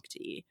taro milk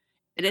tea,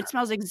 and it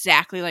smells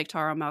exactly like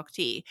taro milk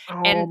tea.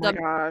 Oh my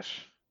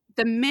gosh.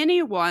 The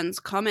mini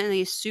ones come in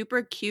these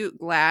super cute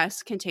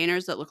glass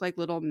containers that look like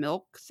little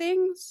milk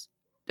things.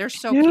 They're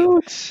so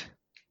cute.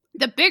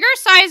 The bigger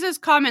sizes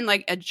come in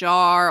like a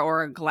jar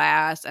or a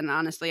glass, and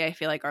honestly, I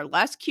feel like are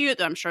less cute.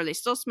 I'm sure they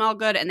still smell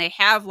good, and they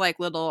have like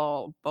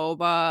little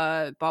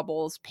boba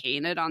bubbles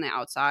painted on the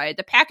outside.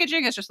 The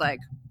packaging is just like,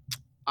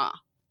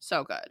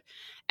 so good.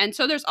 And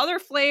so there's other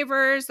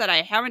flavors that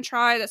I haven't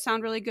tried that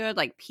sound really good,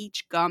 like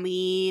peach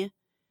gummy,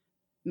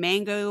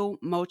 mango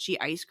mochi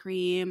ice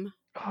cream,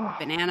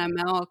 banana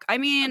milk. I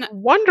mean,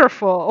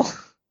 wonderful.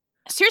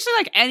 Seriously,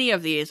 like any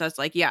of these, that's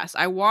like, yes,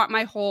 I want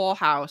my whole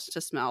house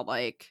to smell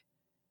like,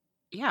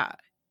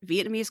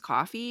 Vietnamese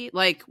coffee.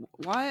 Like,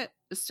 what?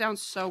 This sounds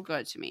so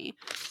good to me.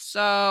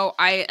 So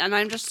I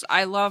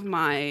love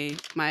my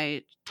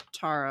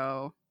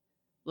taro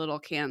little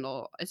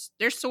candle.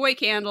 There's soy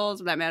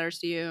candles, if that matters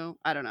to you.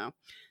 I don't know.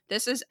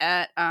 This is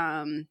at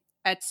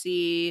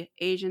Etsy,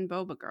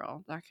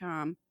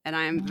 AsianBobaGirl.com. And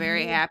I'm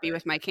very happy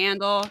with my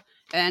candle.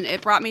 And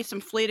it brought me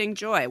some fleeting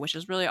joy, which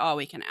is really all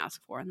we can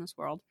ask for in this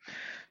world.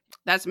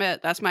 That's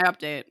it. That's my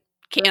update.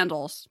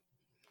 Candles.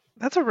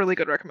 That's a really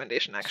good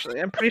recommendation,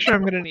 actually. I'm pretty sure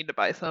I'm going to need to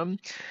buy some.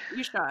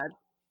 You should.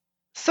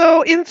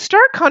 So, in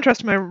stark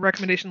contrast to my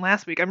recommendation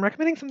last week, I'm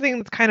recommending something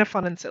that's kind of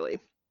fun and silly.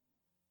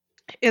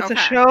 It's a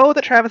show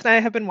that Travis and I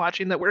have been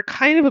watching that we're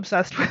kind of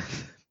obsessed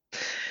with.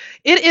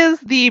 It is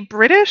the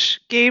British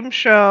game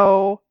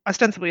show,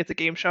 ostensibly it's a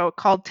game show,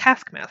 called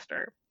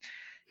Taskmaster.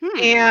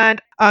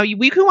 And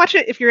we can watch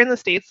it if you're in the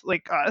States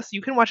like us.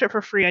 You can watch it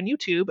for free on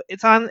YouTube.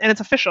 It's on, and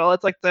it's official.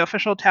 It's like the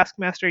official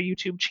Taskmaster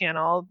YouTube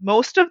channel.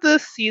 Most of the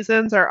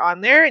seasons are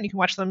on there, and you can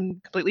watch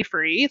them completely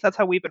free. That's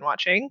how we've been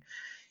watching.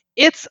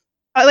 It's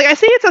like I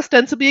say, it's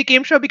ostensibly a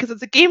game show because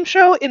it's a game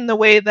show in the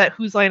way that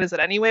Whose Line Is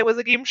It Anyway was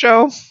a game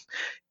show.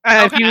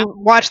 If you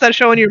watch that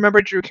show and you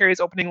remember Drew Carey's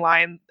opening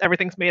line,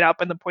 everything's made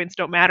up and the points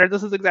don't matter,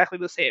 this is exactly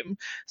the same.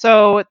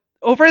 So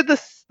over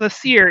the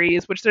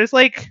series, which there's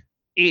like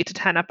 8 to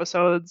 10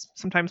 episodes,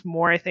 sometimes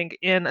more, I think,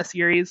 in a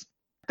series,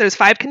 there's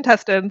 5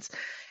 contestants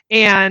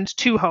and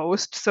 2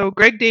 hosts. So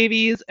Greg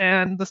Davies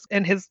and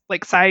his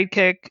like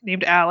sidekick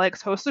named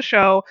Alex host the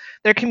show.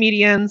 They're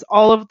comedians.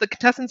 All of the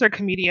contestants are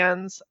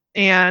comedians,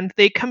 and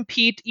they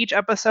compete each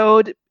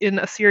episode in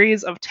a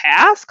series of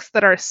tasks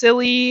that are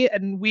silly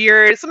and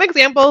weird. Some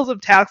examples of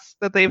tasks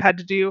that they've had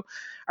to do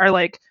are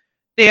like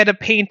they had to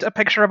paint a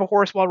picture of a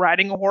horse while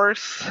riding a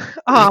horse.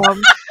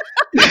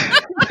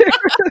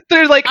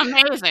 They're like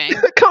amazing,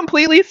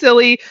 completely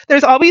silly.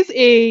 There's always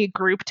a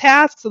group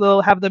task, so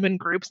they'll have them in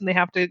groups and they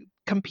have to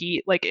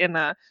compete like in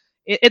a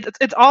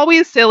it's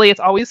always silly, it's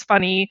always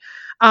funny.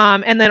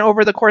 And then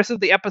over the course of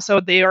the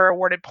episode they are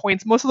awarded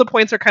points. Most of the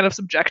points are kind of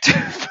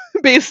subjective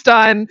based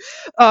on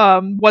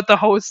what the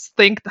hosts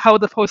think, how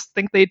the hosts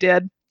think they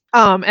did.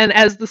 And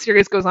as the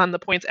series goes on, the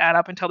points add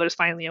up until there's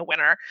finally a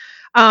winner.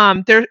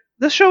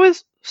 This show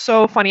is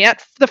so funny.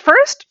 At the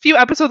first few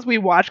episodes we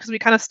watched, because we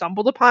kind of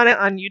stumbled upon it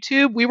on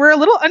YouTube, we were a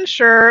little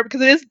unsure because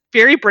it is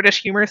very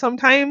British humor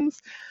sometimes.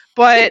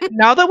 But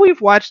now that we've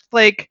watched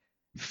like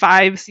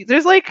 5 seasons,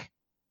 there's like,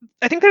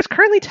 I think there's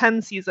currently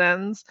 10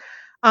 seasons,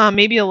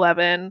 maybe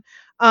 11.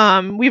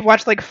 We've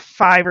watched like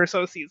 5 or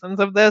so seasons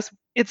of this.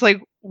 It's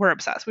like we're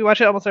obsessed. We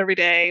watch it almost every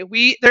day.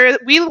 We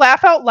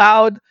laugh out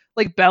loud,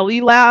 like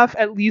belly laugh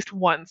at least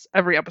once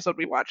every episode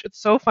we watch.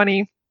 It's so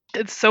funny.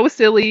 It's so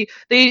silly.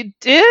 They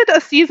did a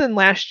season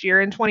last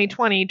year in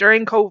 2020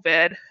 during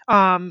COVID.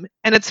 And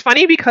it's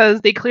funny because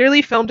they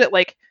clearly filmed it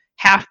like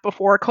half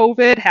before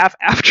COVID, half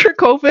after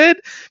COVID,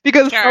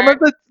 because some of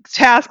the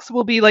tasks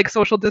will be like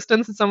social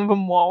distance and some of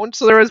them won't.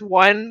 So there was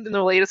one in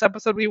the latest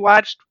episode we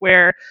watched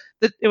where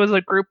it was a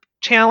group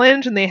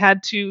challenge and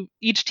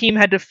each team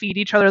had to feed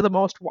each other the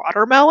most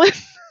watermelon.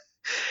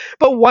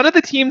 But one of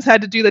the teams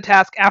had to do the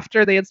task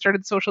after they had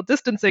started social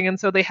distancing, and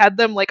so they had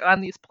them like on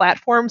these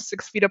platforms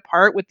 6 feet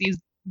apart with these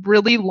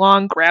really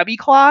long grabby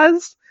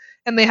claws,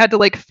 and they had to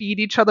like feed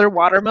each other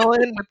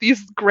watermelon with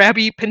these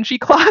grabby pinchy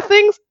claw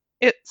things.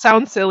 It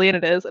sounds silly, and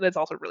it is, and it's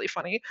also really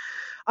funny.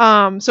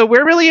 So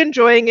we're really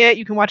enjoying it.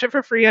 You can watch it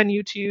for free on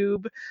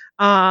YouTube.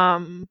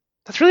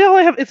 That's really all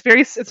I have.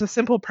 It's a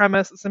simple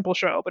premise, a simple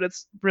show, but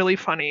it's really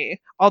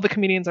funny. All the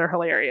comedians are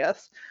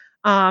hilarious.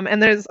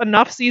 And there's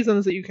enough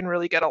seasons that you can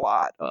really get a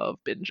lot of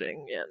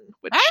binging in.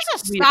 Which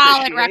that's a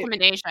solid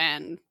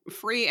recommendation.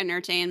 Free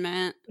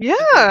entertainment. Yeah.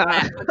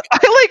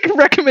 I like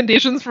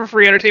recommendations for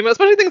free entertainment,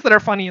 especially things that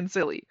are funny and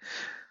silly.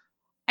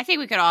 I think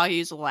we could all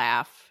use a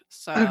laugh.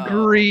 So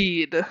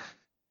agreed.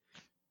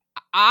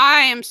 I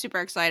am super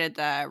excited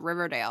that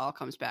Riverdale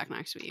comes back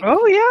next week.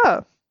 Oh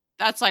yeah.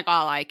 That's like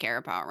all I care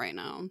about right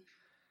now.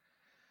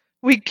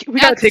 We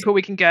gotta take what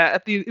we can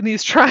get in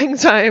these trying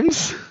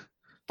times.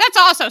 That's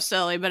also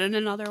silly, but in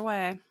another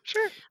way.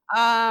 Sure.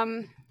 I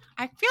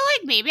feel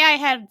like maybe I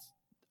had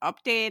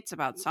updates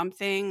about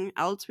something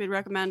else we'd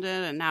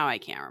recommended, and now I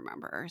can't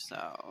remember.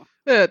 So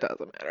it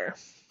doesn't matter.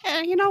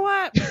 You know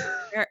what?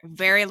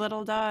 Very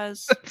little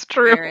does. It's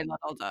true. Very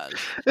little does.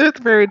 It's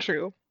very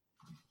true.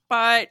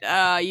 But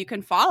you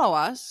can follow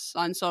us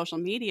on social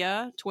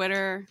media,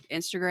 Twitter,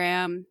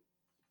 Instagram.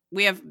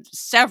 We have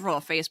several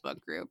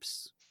Facebook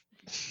groups.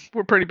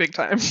 We're pretty big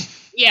time.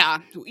 Yeah.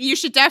 You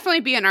should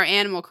definitely be in our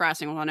Animal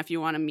Crossing one if you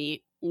want to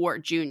meet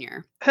Wart Jr.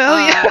 Hell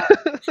yeah.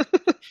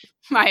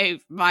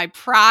 my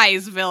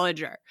prize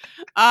villager.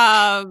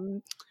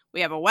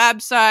 We have a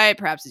website,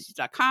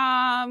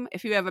 perhapsitsyou.com.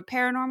 If you have a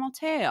paranormal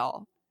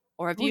tale,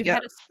 or if you've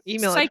had a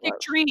psychic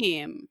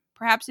dream,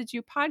 perhaps it's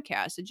you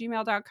podcast at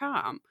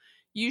gmail.com.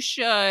 You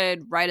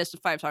should write us a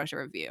 5-star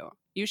review.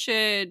 You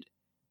should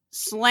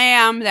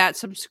slam that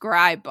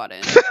subscribe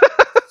button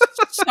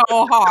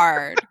so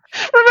hard.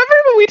 Remember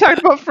when we talked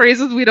about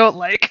phrases we don't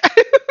like?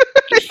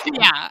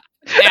 Yeah.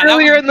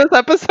 Earlier in this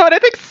episode, I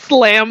think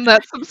slam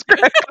that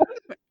subscribe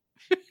button.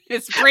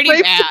 It's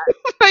pretty bad.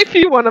 Might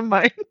be one of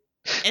mine.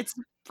 It's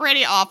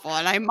pretty awful,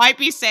 and I might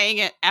be saying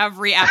it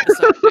every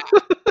episode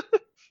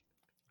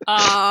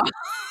now.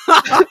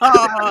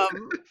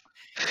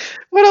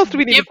 What else do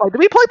we need to plug? Do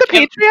we plug the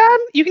Patreon?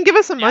 You can give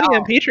us some money No.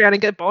 on Patreon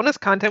and get bonus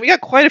content. We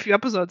got quite a few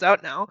episodes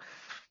out now.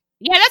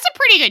 Yeah, that's a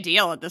pretty good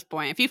deal at this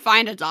point. If you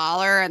find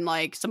 $1 and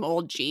like some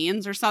old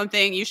jeans or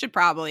something, you should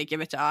probably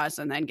give it to us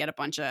and then get a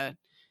bunch of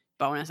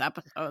bonus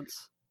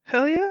episodes.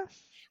 Hell yeah.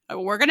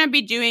 We're going to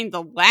be doing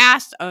the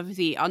last of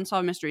the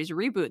Unsolved Mysteries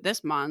reboot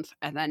this month.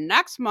 And then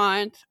next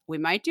month, we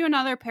might do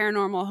another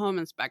Paranormal Home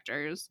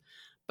Inspectors.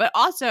 But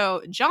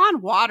also,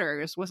 John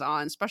Waters was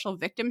on Special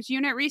Victims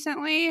Unit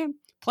recently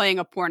playing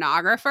a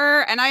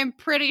pornographer. And I'm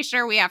pretty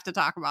sure we have to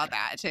talk about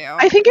that too.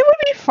 I think it would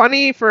be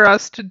funny for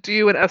us to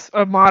do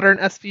a modern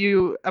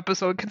SVU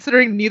episode,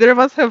 considering neither of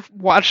us have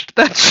watched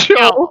that show.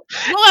 No,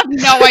 we'll have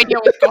no idea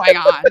what's going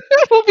on.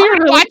 We'll be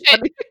really watch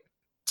funny. it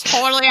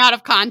totally out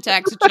of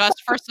context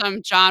just for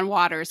some John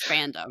Waters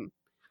fandom.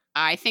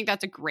 I think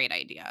that's a great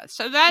idea.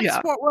 So that's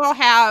what we'll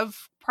have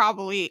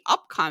probably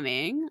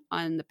upcoming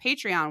on the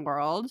Patreon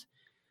world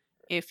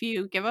if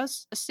you give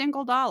us a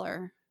single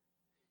 $1.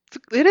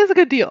 It is a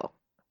good deal.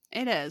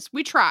 It is.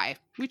 We try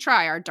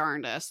our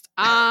darndest.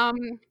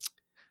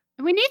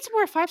 We need some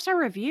more 5-star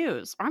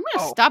reviews. I'm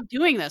going to stop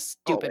doing this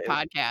stupid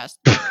podcast.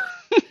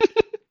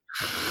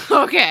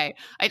 Okay,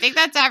 I think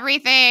that's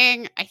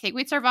everything. I think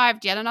we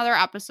survived yet another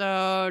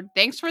episode.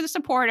 Thanks for the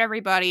support,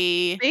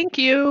 everybody. Thank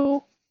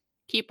you.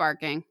 Keep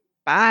barking.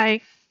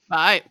 Bye.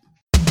 Bye.